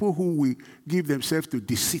people who will give themselves to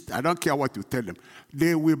deceit. I don't care what you tell them.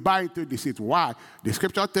 They will buy into deceit. Why? The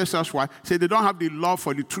scripture tells us why. Say they don't have the love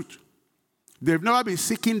for the truth. They've never been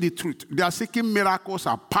seeking the truth. They are seeking miracles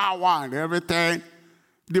and power and everything.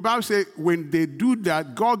 The Bible says when they do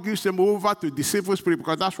that, God gives them over to deceitful spirit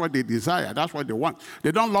because that's what they desire. That's what they want.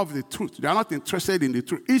 They don't love the truth. They are not interested in the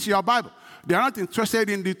truth. It's your Bible. They are not interested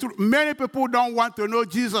in the truth. Many people don't want to know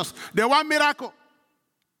Jesus. They want miracle.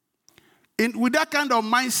 With that kind of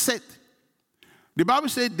mindset, the Bible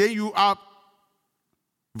says then you are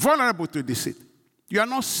vulnerable to deceit. You are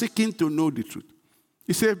not seeking to know the truth.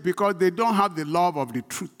 He said because they don't have the love of the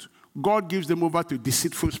truth, God gives them over to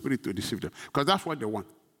deceitful spirit to deceive them. Because that's what they want.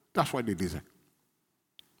 That's what they desire.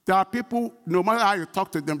 There are people, no matter how you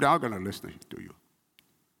talk to them, they're not going to listen to you.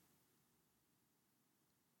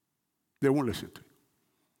 They won't listen to you.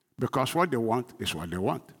 Because what they want is what they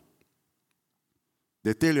want.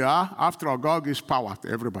 They tell you, after all, God gives power to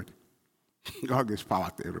everybody. God gives power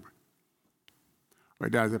to everybody.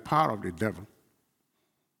 But there's the power of the devil.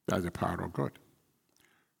 There's the power of God.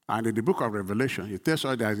 And in the book of Revelation, it tells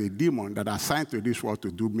us there's a demon that is assigned to this world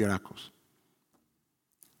to do miracles.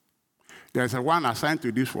 There's a one assigned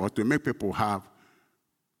to this world to make people have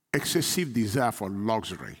excessive desire for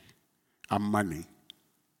luxury and money.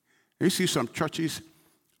 You see some churches,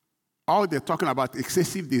 all they're talking about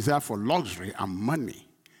excessive desire for luxury and money.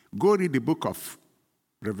 Go read the book of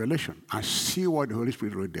Revelation and see what the Holy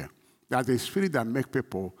Spirit wrote there. There's a spirit that makes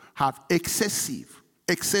people have excessive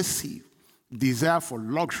desire for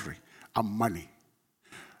luxury and money.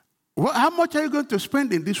 Well, how much are you going to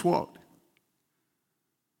spend in this world?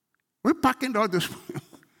 We're packing all this.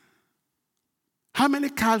 How many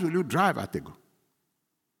cars will you drive at a go?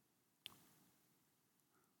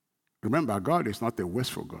 Remember, God is not a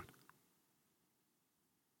wasteful God.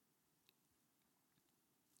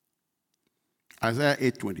 Isaiah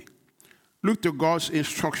 8:20. Look to God's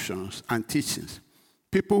instructions and teachings.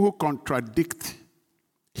 People who contradict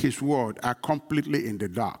his word are completely in the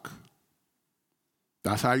dark.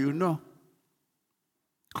 That's how you know.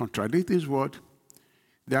 Contradict his word,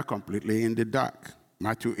 they are completely in the dark.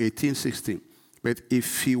 Matthew 18:16. But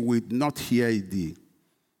if he would not hear thee,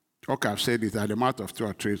 okay, I've said it, at the mouth of 2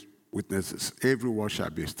 or 3 witnesses, every word shall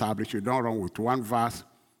be established. You don't run with one verse.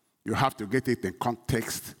 You have to get it in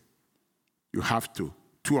context. You have to.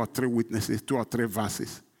 2 or 3 witnesses, 2 or 3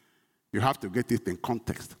 verses. You have to get it in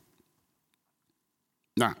context.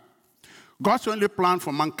 Now, God's only plan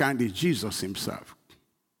for mankind is Jesus himself.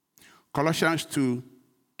 Colossians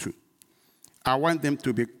 2:2. I want them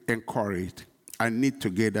to be encouraged and knit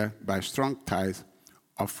together by strong ties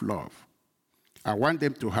of love. I want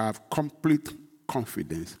them to have complete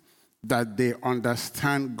confidence that they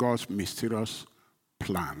understand God's mysterious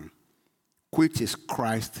plan, which is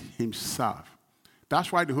Christ himself.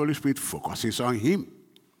 That's why the Holy Spirit focuses on him,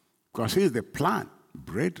 because he is the plan,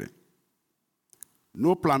 brethren.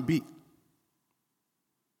 No plan B.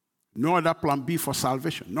 No other plan B for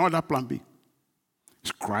salvation. No other plan B.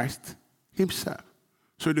 It's Christ himself.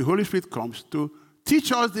 So the Holy Spirit comes to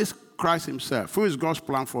teach us this Christ himself, who is God's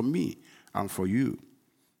plan for me and for you.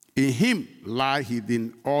 In him lie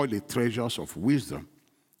hidden all the treasures of wisdom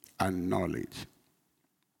and knowledge.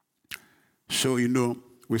 So,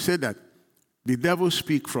 we say that the devil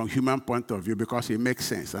speaks from human point of view because it makes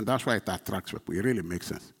sense, and that's why it attracts people. It really makes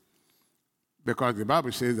sense. Because the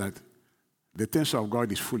Bible says that the things of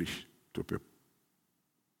God is foolish to people.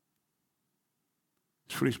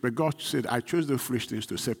 It's foolish, but God said, I chose the foolish things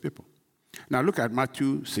to save people. Now look at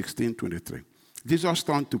Matthew 16:23. Jesus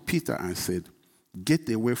turned to Peter and said, get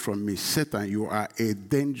away from me, Satan, you are a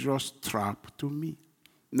dangerous trap to me.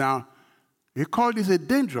 Now, he called this a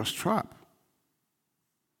dangerous trap.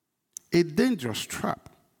 A dangerous trap.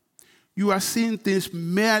 You are seeing things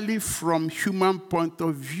merely from human point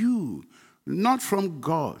of view, not from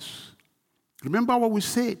God's. Remember what we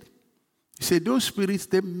said? He said those spirits,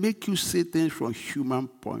 they make you see things from human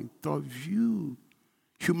point of view.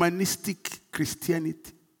 Humanistic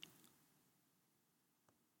Christianity.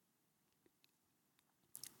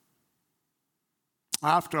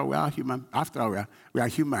 After all, we are human. After all, we are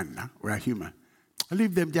human now. We are human.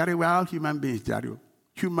 Leave them, Jerry. We are all human beings, Jerry.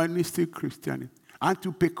 Humanistic Christianity. Aren't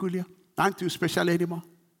you peculiar? Aren't you special anymore?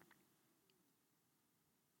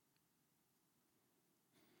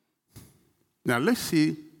 Now let's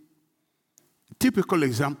see a typical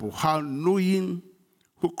example how knowing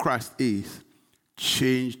who Christ is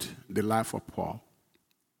changed the life of Paul.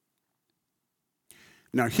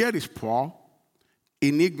 Now here is Paul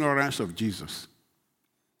in ignorance of Jesus.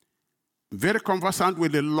 Very conversant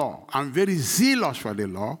with the law and very zealous for the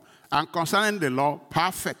law, and concerning the law,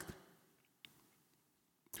 perfect.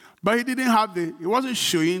 But he wasn't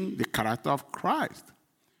showing the character of Christ.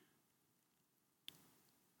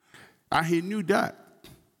 And he knew that.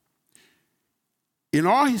 In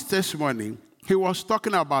all his testimony, he was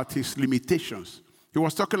talking about his limitations. He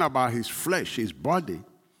was talking about his flesh, his body.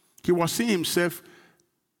 He was seeing himself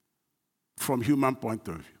from human point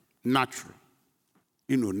of view. Natural.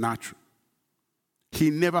 Natural. He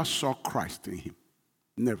never saw Christ in him.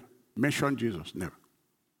 Never. Mentioned Jesus. Never.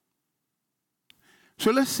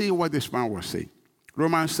 So let's see what this man was saying.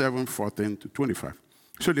 Romans 7:14-25.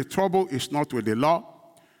 So the trouble is not with the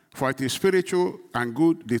law, for it is spiritual and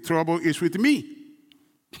good. The trouble is with me.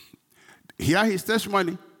 Hear his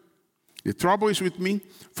testimony. The trouble is with me,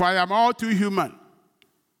 for I am all too human.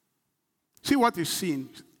 See what he's seeing.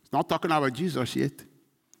 He's not talking about Jesus yet.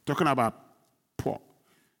 Talking about Paul.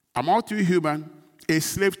 I'm all too human, a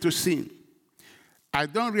slave to sin. I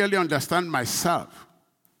don't really understand myself.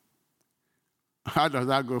 How does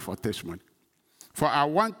that go for testimony? For I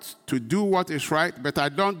want to do what is right, but I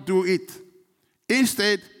don't do it.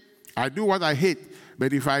 Instead, I do what I hate.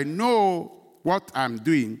 But if I know what I'm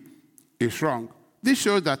doing is wrong, this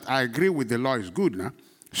shows that I agree with the law is good now.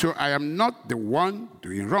 So I am not the one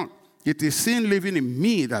doing wrong. It is sin living in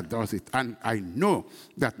me that does it. And I know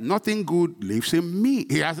that nothing good lives in me.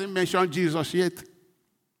 He hasn't mentioned Jesus yet.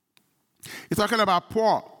 He's talking about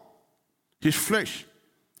Paul, his flesh.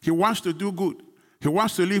 He wants to do good. He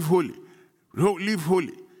wants to live holy. Live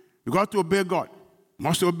holy. You got to obey God.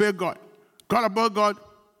 Must obey God. God above God.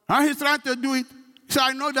 And he's trying to do it. He said,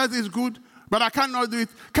 I know that is good, but I cannot do it.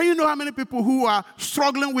 Can you know how many people who are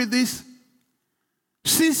struggling with this?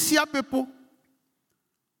 Sincere people.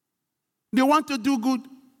 They want to do good.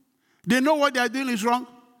 They know what they are doing is wrong.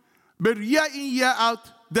 But year in, year out,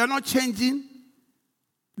 they're not changing.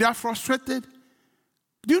 They are frustrated.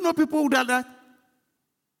 Do you know people who do that?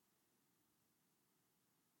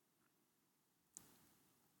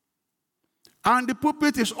 And the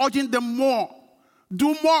pulpit is urging them more.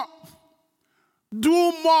 Do more.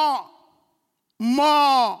 Do more.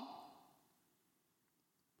 More.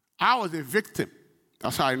 I was a victim.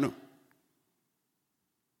 That's how I know.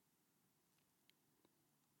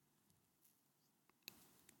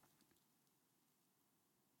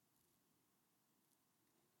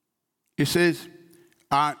 It says,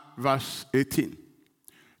 verse 18,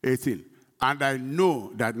 and I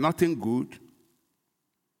know that nothing good,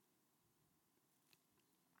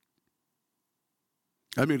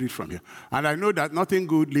 let me read from here. And I know that nothing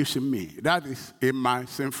good lives in me. That is in my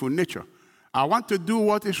sinful nature. I want to do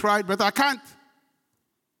what is right, but I can't.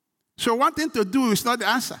 So wanting to do is not the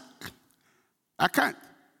answer. I can't.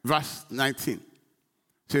 Verse 19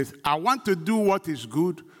 says, I want to do what is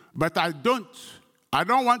good, but I don't. I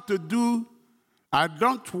don't want to do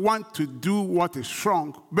what is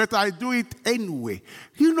wrong, but I do it anyway.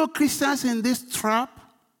 You know Christians in this trap?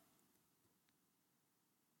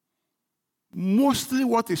 Mostly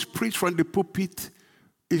what is preached from the pulpit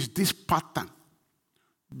is this pattern.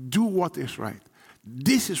 Do what is right.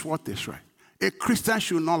 This is what is right. A Christian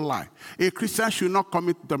should not lie. A Christian should not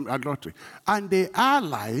commit adultery. And they are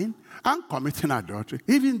lying and committing adultery,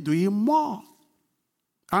 even doing more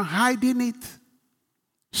and hiding it,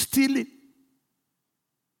 stealing.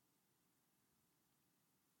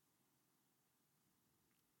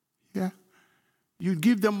 Yeah. You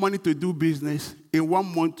give them money to do business. In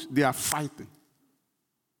 1 month, they are fighting.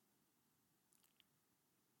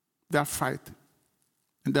 They are fighting.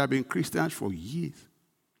 And they have been Christians for years.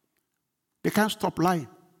 They can't stop lying.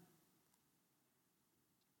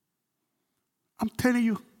 I'm telling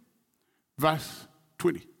you. Verse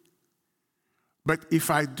 20. But if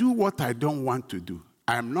I do what I don't want to do,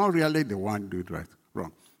 I am not really the one doing right,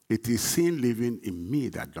 wrong. It is sin living in me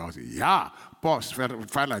that does it. Yeah, Paul,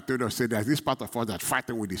 I told us, said there's this part of us that's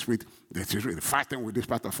fighting with the Spirit, that's really fighting with this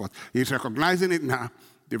part of us. He's recognizing it now.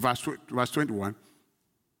 The verse 21.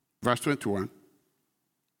 Verse 21.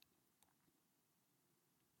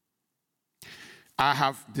 I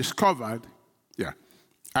have discovered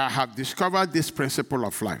this principle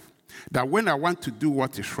of life, that when I want to do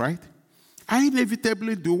what is right, I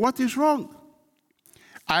inevitably do what is wrong.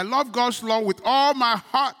 I love God's law with all my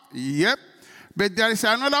heart, yep, but there is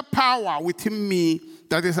another power within me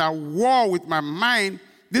that is at war with my mind.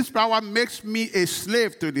 This power makes me a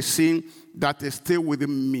slave to the sin that is still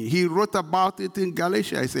within me. He wrote about it in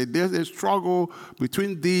Galatians. He said, there's a struggle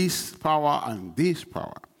between this power and this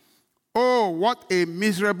power. Oh, what a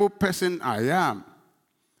miserable person I am.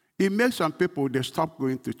 It makes some people, they stop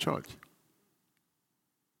going to church.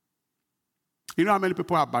 You know how many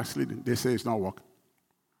people are backsliding? They say it's not working.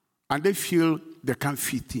 And they feel they can't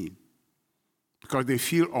fit in because they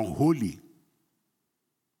feel unholy.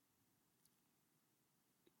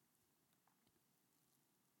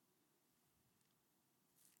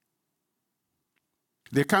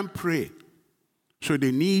 They can't pray. So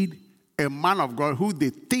they need a man of God who they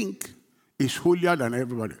think is holier than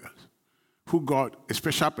everybody else. Who God, a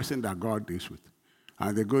special person that God deals with.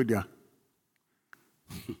 And they go there.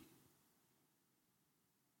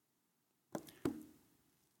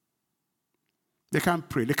 They can't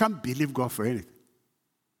pray. They can't believe God for anything.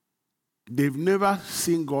 They've never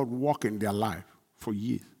seen God work in their life for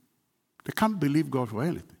years. They can't believe God for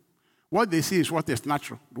anything. What they see is what is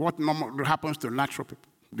natural. What happens to natural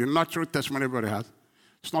people. The natural testimony everybody has.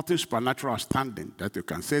 It's nothing supernatural or standing that you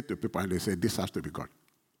can say to people and they say, this has to be God.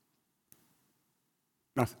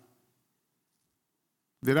 Nothing.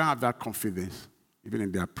 They don't have that confidence, even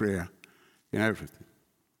in their prayer, in everything.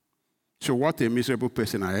 So what a miserable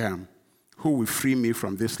person I am. Who will free me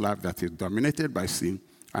from this life that is dominated by sin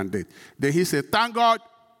and death? Then he said, thank God.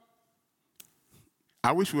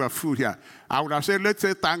 I wish we were full here. I would have said, let's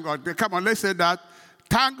say thank God. Come on, let's say that.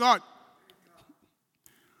 Thank God.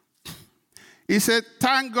 He said,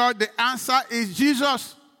 thank God, the answer is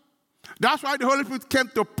Jesus. That's why the Holy Spirit came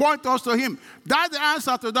to point us to him. That's the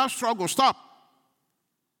answer to that struggle. Stop.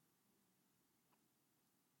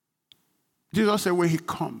 Jesus said, when he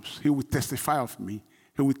comes, he will testify of me.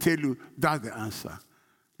 He will tell you that's the answer.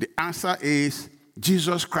 The answer is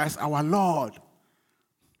Jesus Christ, our Lord.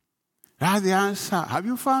 That's the answer. Have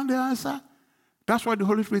you found the answer? That's why the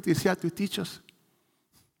Holy Spirit is here to teach us.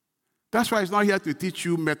 That's why he's not here to teach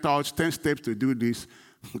you methods, 10 steps to do this,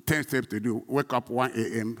 10 steps to do, wake up 1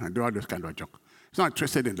 a.m. and do all this kind of junk. He's not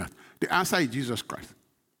interested in that. The answer is Jesus Christ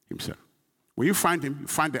himself. When you find him, you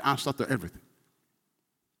find the answer to everything.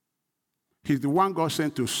 He's the one God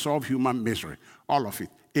sent to solve human misery, all of it,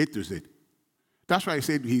 A to Z. That's why he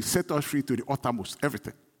said he set us free to the uttermost,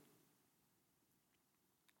 everything.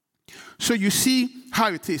 So you see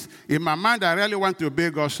how it is. In my mind, I really want to obey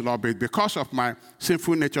God's law, but because of my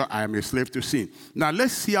sinful nature, I am a slave to sin. Now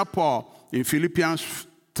let's hear Paul in Philippians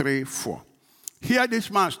 3:4. Hear this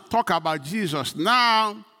man talk about Jesus.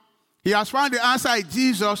 Now, he has found the answer in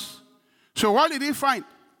Jesus. So what did he find?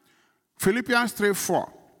 Philippians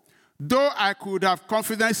 3:4. Though I could have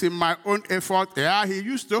confidence in my own effort, he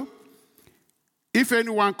used to. If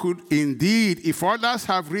anyone could indeed, if others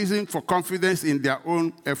have reason for confidence in their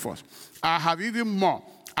own efforts, I have even more.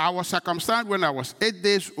 I was circumcised when I was 8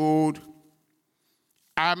 days old.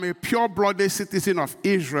 I am a pure-blooded citizen of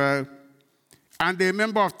Israel and a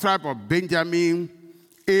member of the tribe of Benjamin,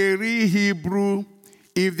 a real Hebrew,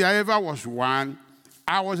 if there ever was one.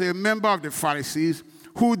 I was a member of the Pharisees,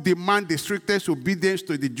 who demand the strictest obedience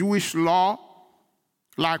to the Jewish law,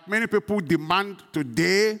 like many people demand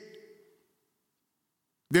today.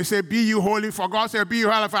 They say, be you holy, for God said, be you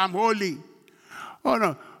holy, for I'm holy. Oh,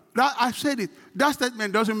 no. I've said it. That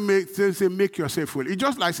statement doesn't say make yourself holy. It's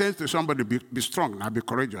just like saying to somebody, be strong now, be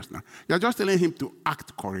courageous now. You're just telling him to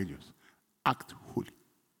act courageous, act holy.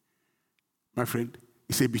 My friend,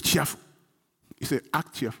 he said, be cheerful. He said,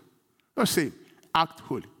 act cheerful. Just say, act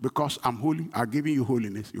holy. Because I'm holy, I'm giving you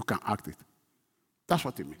holiness, you can act it. That's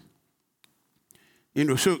what it means. You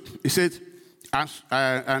know, so he said,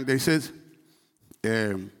 and he says,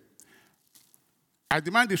 I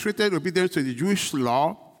demand the strictest obedience to the Jewish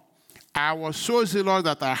law. I was so zealous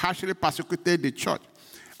that I harshly persecuted the church.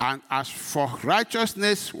 And as for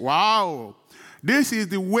righteousness, wow, this is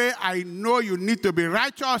the way I know you need to be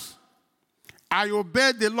righteous. I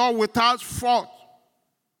obeyed the law without fault.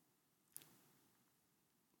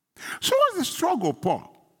 So what's the struggle, Paul?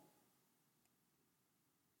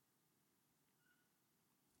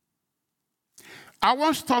 I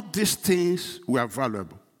once thought these things were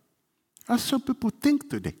valuable. As some people think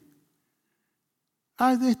today.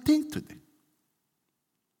 As they think today.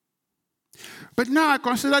 But now I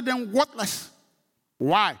consider them worthless.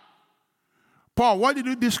 Why? Paul, what did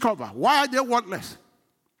you discover? Why are they worthless?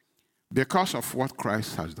 Because of what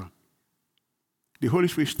Christ has done. The Holy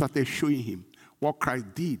Spirit started showing him what Christ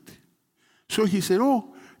did. So he said,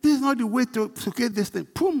 oh, this is not the way to get this thing.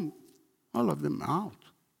 Boom, all of them out.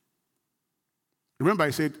 Remember,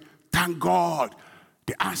 I said, thank God,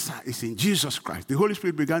 the answer is in Jesus Christ. The Holy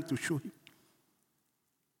Spirit began to show him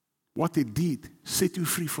what he did set you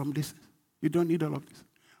free from this. You don't need all of this.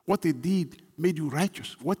 What he did made you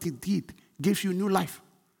righteous. What he did gives you new life.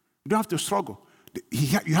 You don't have to struggle.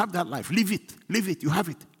 You have that life. Live it. Live it. You have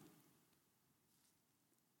it.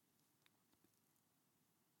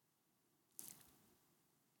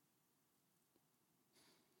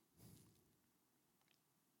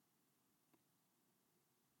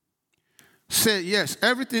 Say, yes,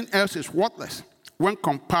 everything else is worthless when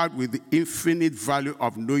compared with the infinite value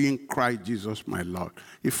of knowing Christ Jesus, my Lord.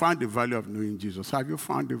 You found the value of knowing Jesus. Have you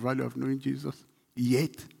found the value of knowing Jesus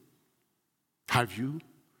yet? Have you?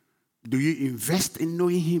 Do you invest in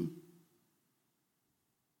knowing him?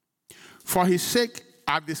 For his sake,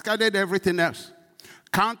 I've discarded everything else,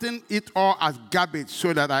 counting it all as garbage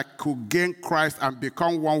so that I could gain Christ and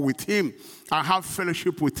become one with him and have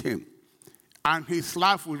fellowship with him. And his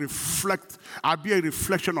life will reflect, I'll be a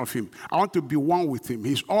reflection of him. I want to be one with him.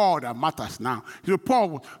 He's all that matters now. So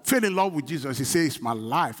Paul fell in love with Jesus. He says, it's my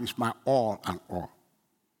life, it's my all and all.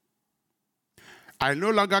 I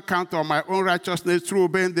no longer count on my own righteousness through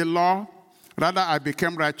obeying the law. Rather, I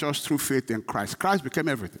became righteous through faith in Christ. Christ became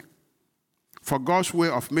everything. For God's way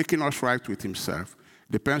of making us right with himself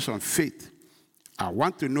depends on faith. I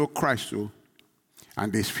want to know Christ, so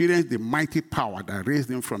and they experienced the mighty power that raised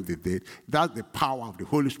him from the dead. That's the power of the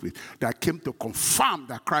Holy Spirit that came to confirm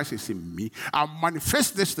that Christ is in me and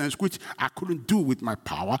manifest these things which I couldn't do with my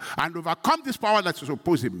power and overcome this power that is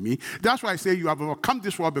opposed in me. That's why I say you have overcome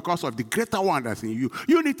this world because of the greater one that's in you.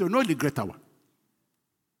 You need to know the greater one.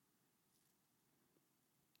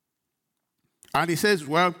 And he says,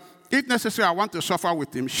 well, if necessary, I want to suffer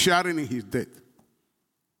with him, sharing in his death.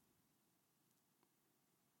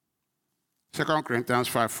 2 Corinthians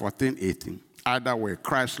 5:14, 18. Either way,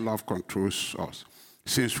 Christ's love controls us.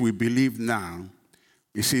 Since we believe now,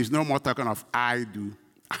 he says no more talking of I do.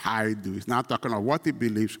 He's not talking of what he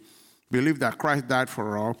believes. Believe that Christ died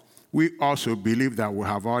for all. We also believe that we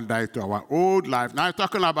have all died to our old life. Now he's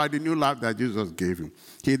talking about the new life that Jesus gave him.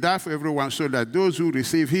 He died for everyone so that those who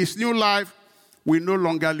receive his new life will no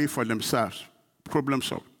longer live for themselves. Problem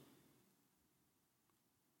solved.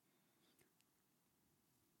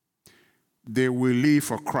 They will live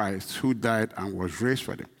for Christ who died and was raised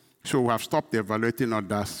for them. So we have stopped evaluating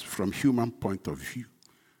others from human point of view.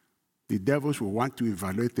 The devils will want to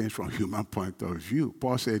evaluate things from human point of view.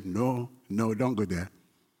 Paul said, no, don't go there.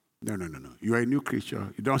 No. You are a new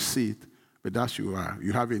creature. You don't see it, but that's who you are.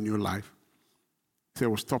 You have a new life. So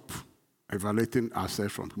we'll stop evaluating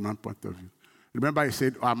ourselves from human point of view. Remember he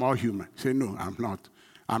said, I'm all human. He said, no, I'm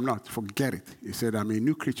not. Forget it. He said, I'm a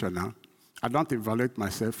new creature now. I don't evaluate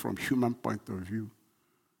myself from human point of view.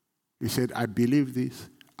 He said, I believe this,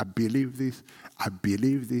 I believe this, I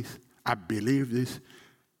believe this, I believe this.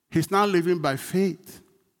 He's now living by faith.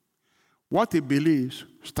 What he believes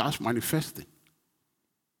starts manifesting.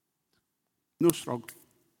 No struggle.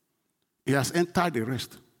 He has entered the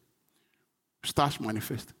rest. Starts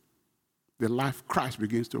manifesting. The life Christ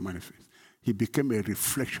begins to manifest. He became a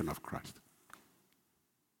reflection of Christ.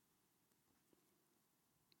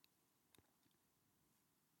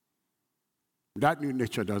 That new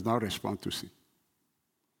nature does not respond to sin.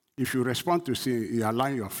 If you respond to sin, you allow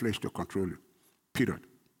your flesh to control you. Period.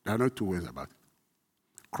 There are no two ways about it.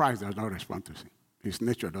 Christ does not respond to sin. His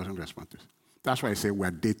nature doesn't respond to sin. That's why I say we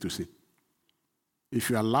are dead to sin. If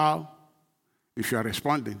you are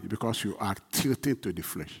responding because you are tilting to the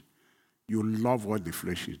flesh, you love what the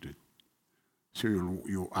flesh is doing. So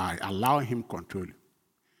you are allowing him control you.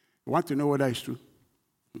 You want to know whether it's true?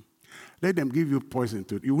 Let them give you poison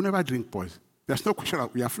to. You will never drink poison. There's no question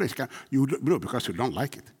of your flesh. Because you don't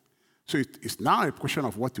like it. So it's now a question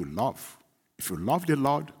of what you love. If you love the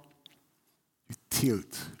Lord, you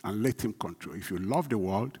tilt and let him control. If you love the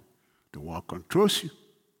world controls you.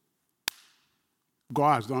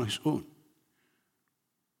 God has done his own.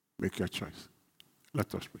 Make your choice.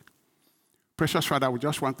 Let us pray. Precious Father, we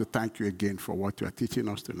just want to thank you again for what you are teaching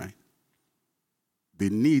us tonight. The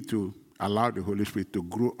need to allow the Holy Spirit to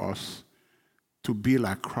grow us to be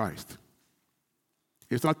like Christ.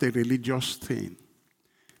 It's not a religious thing.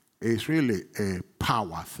 It's really a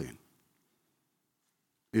power thing.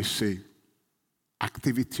 It's an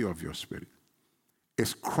activity of your spirit.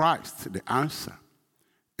 It's Christ, the answer.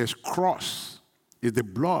 It's cross. It's the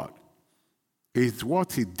blood. It's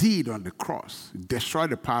what he did on the cross. Destroy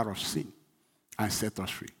the power of sin and set us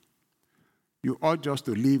free. You ought just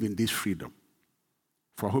to live in this freedom.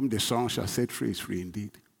 For whom the Son shall set free is free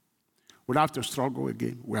indeed. We don't have to struggle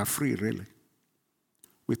again. We are free, really.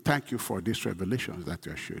 We thank you for these revelations that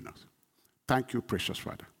you are showing us. Thank you, precious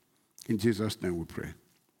Father. In Jesus' name we pray.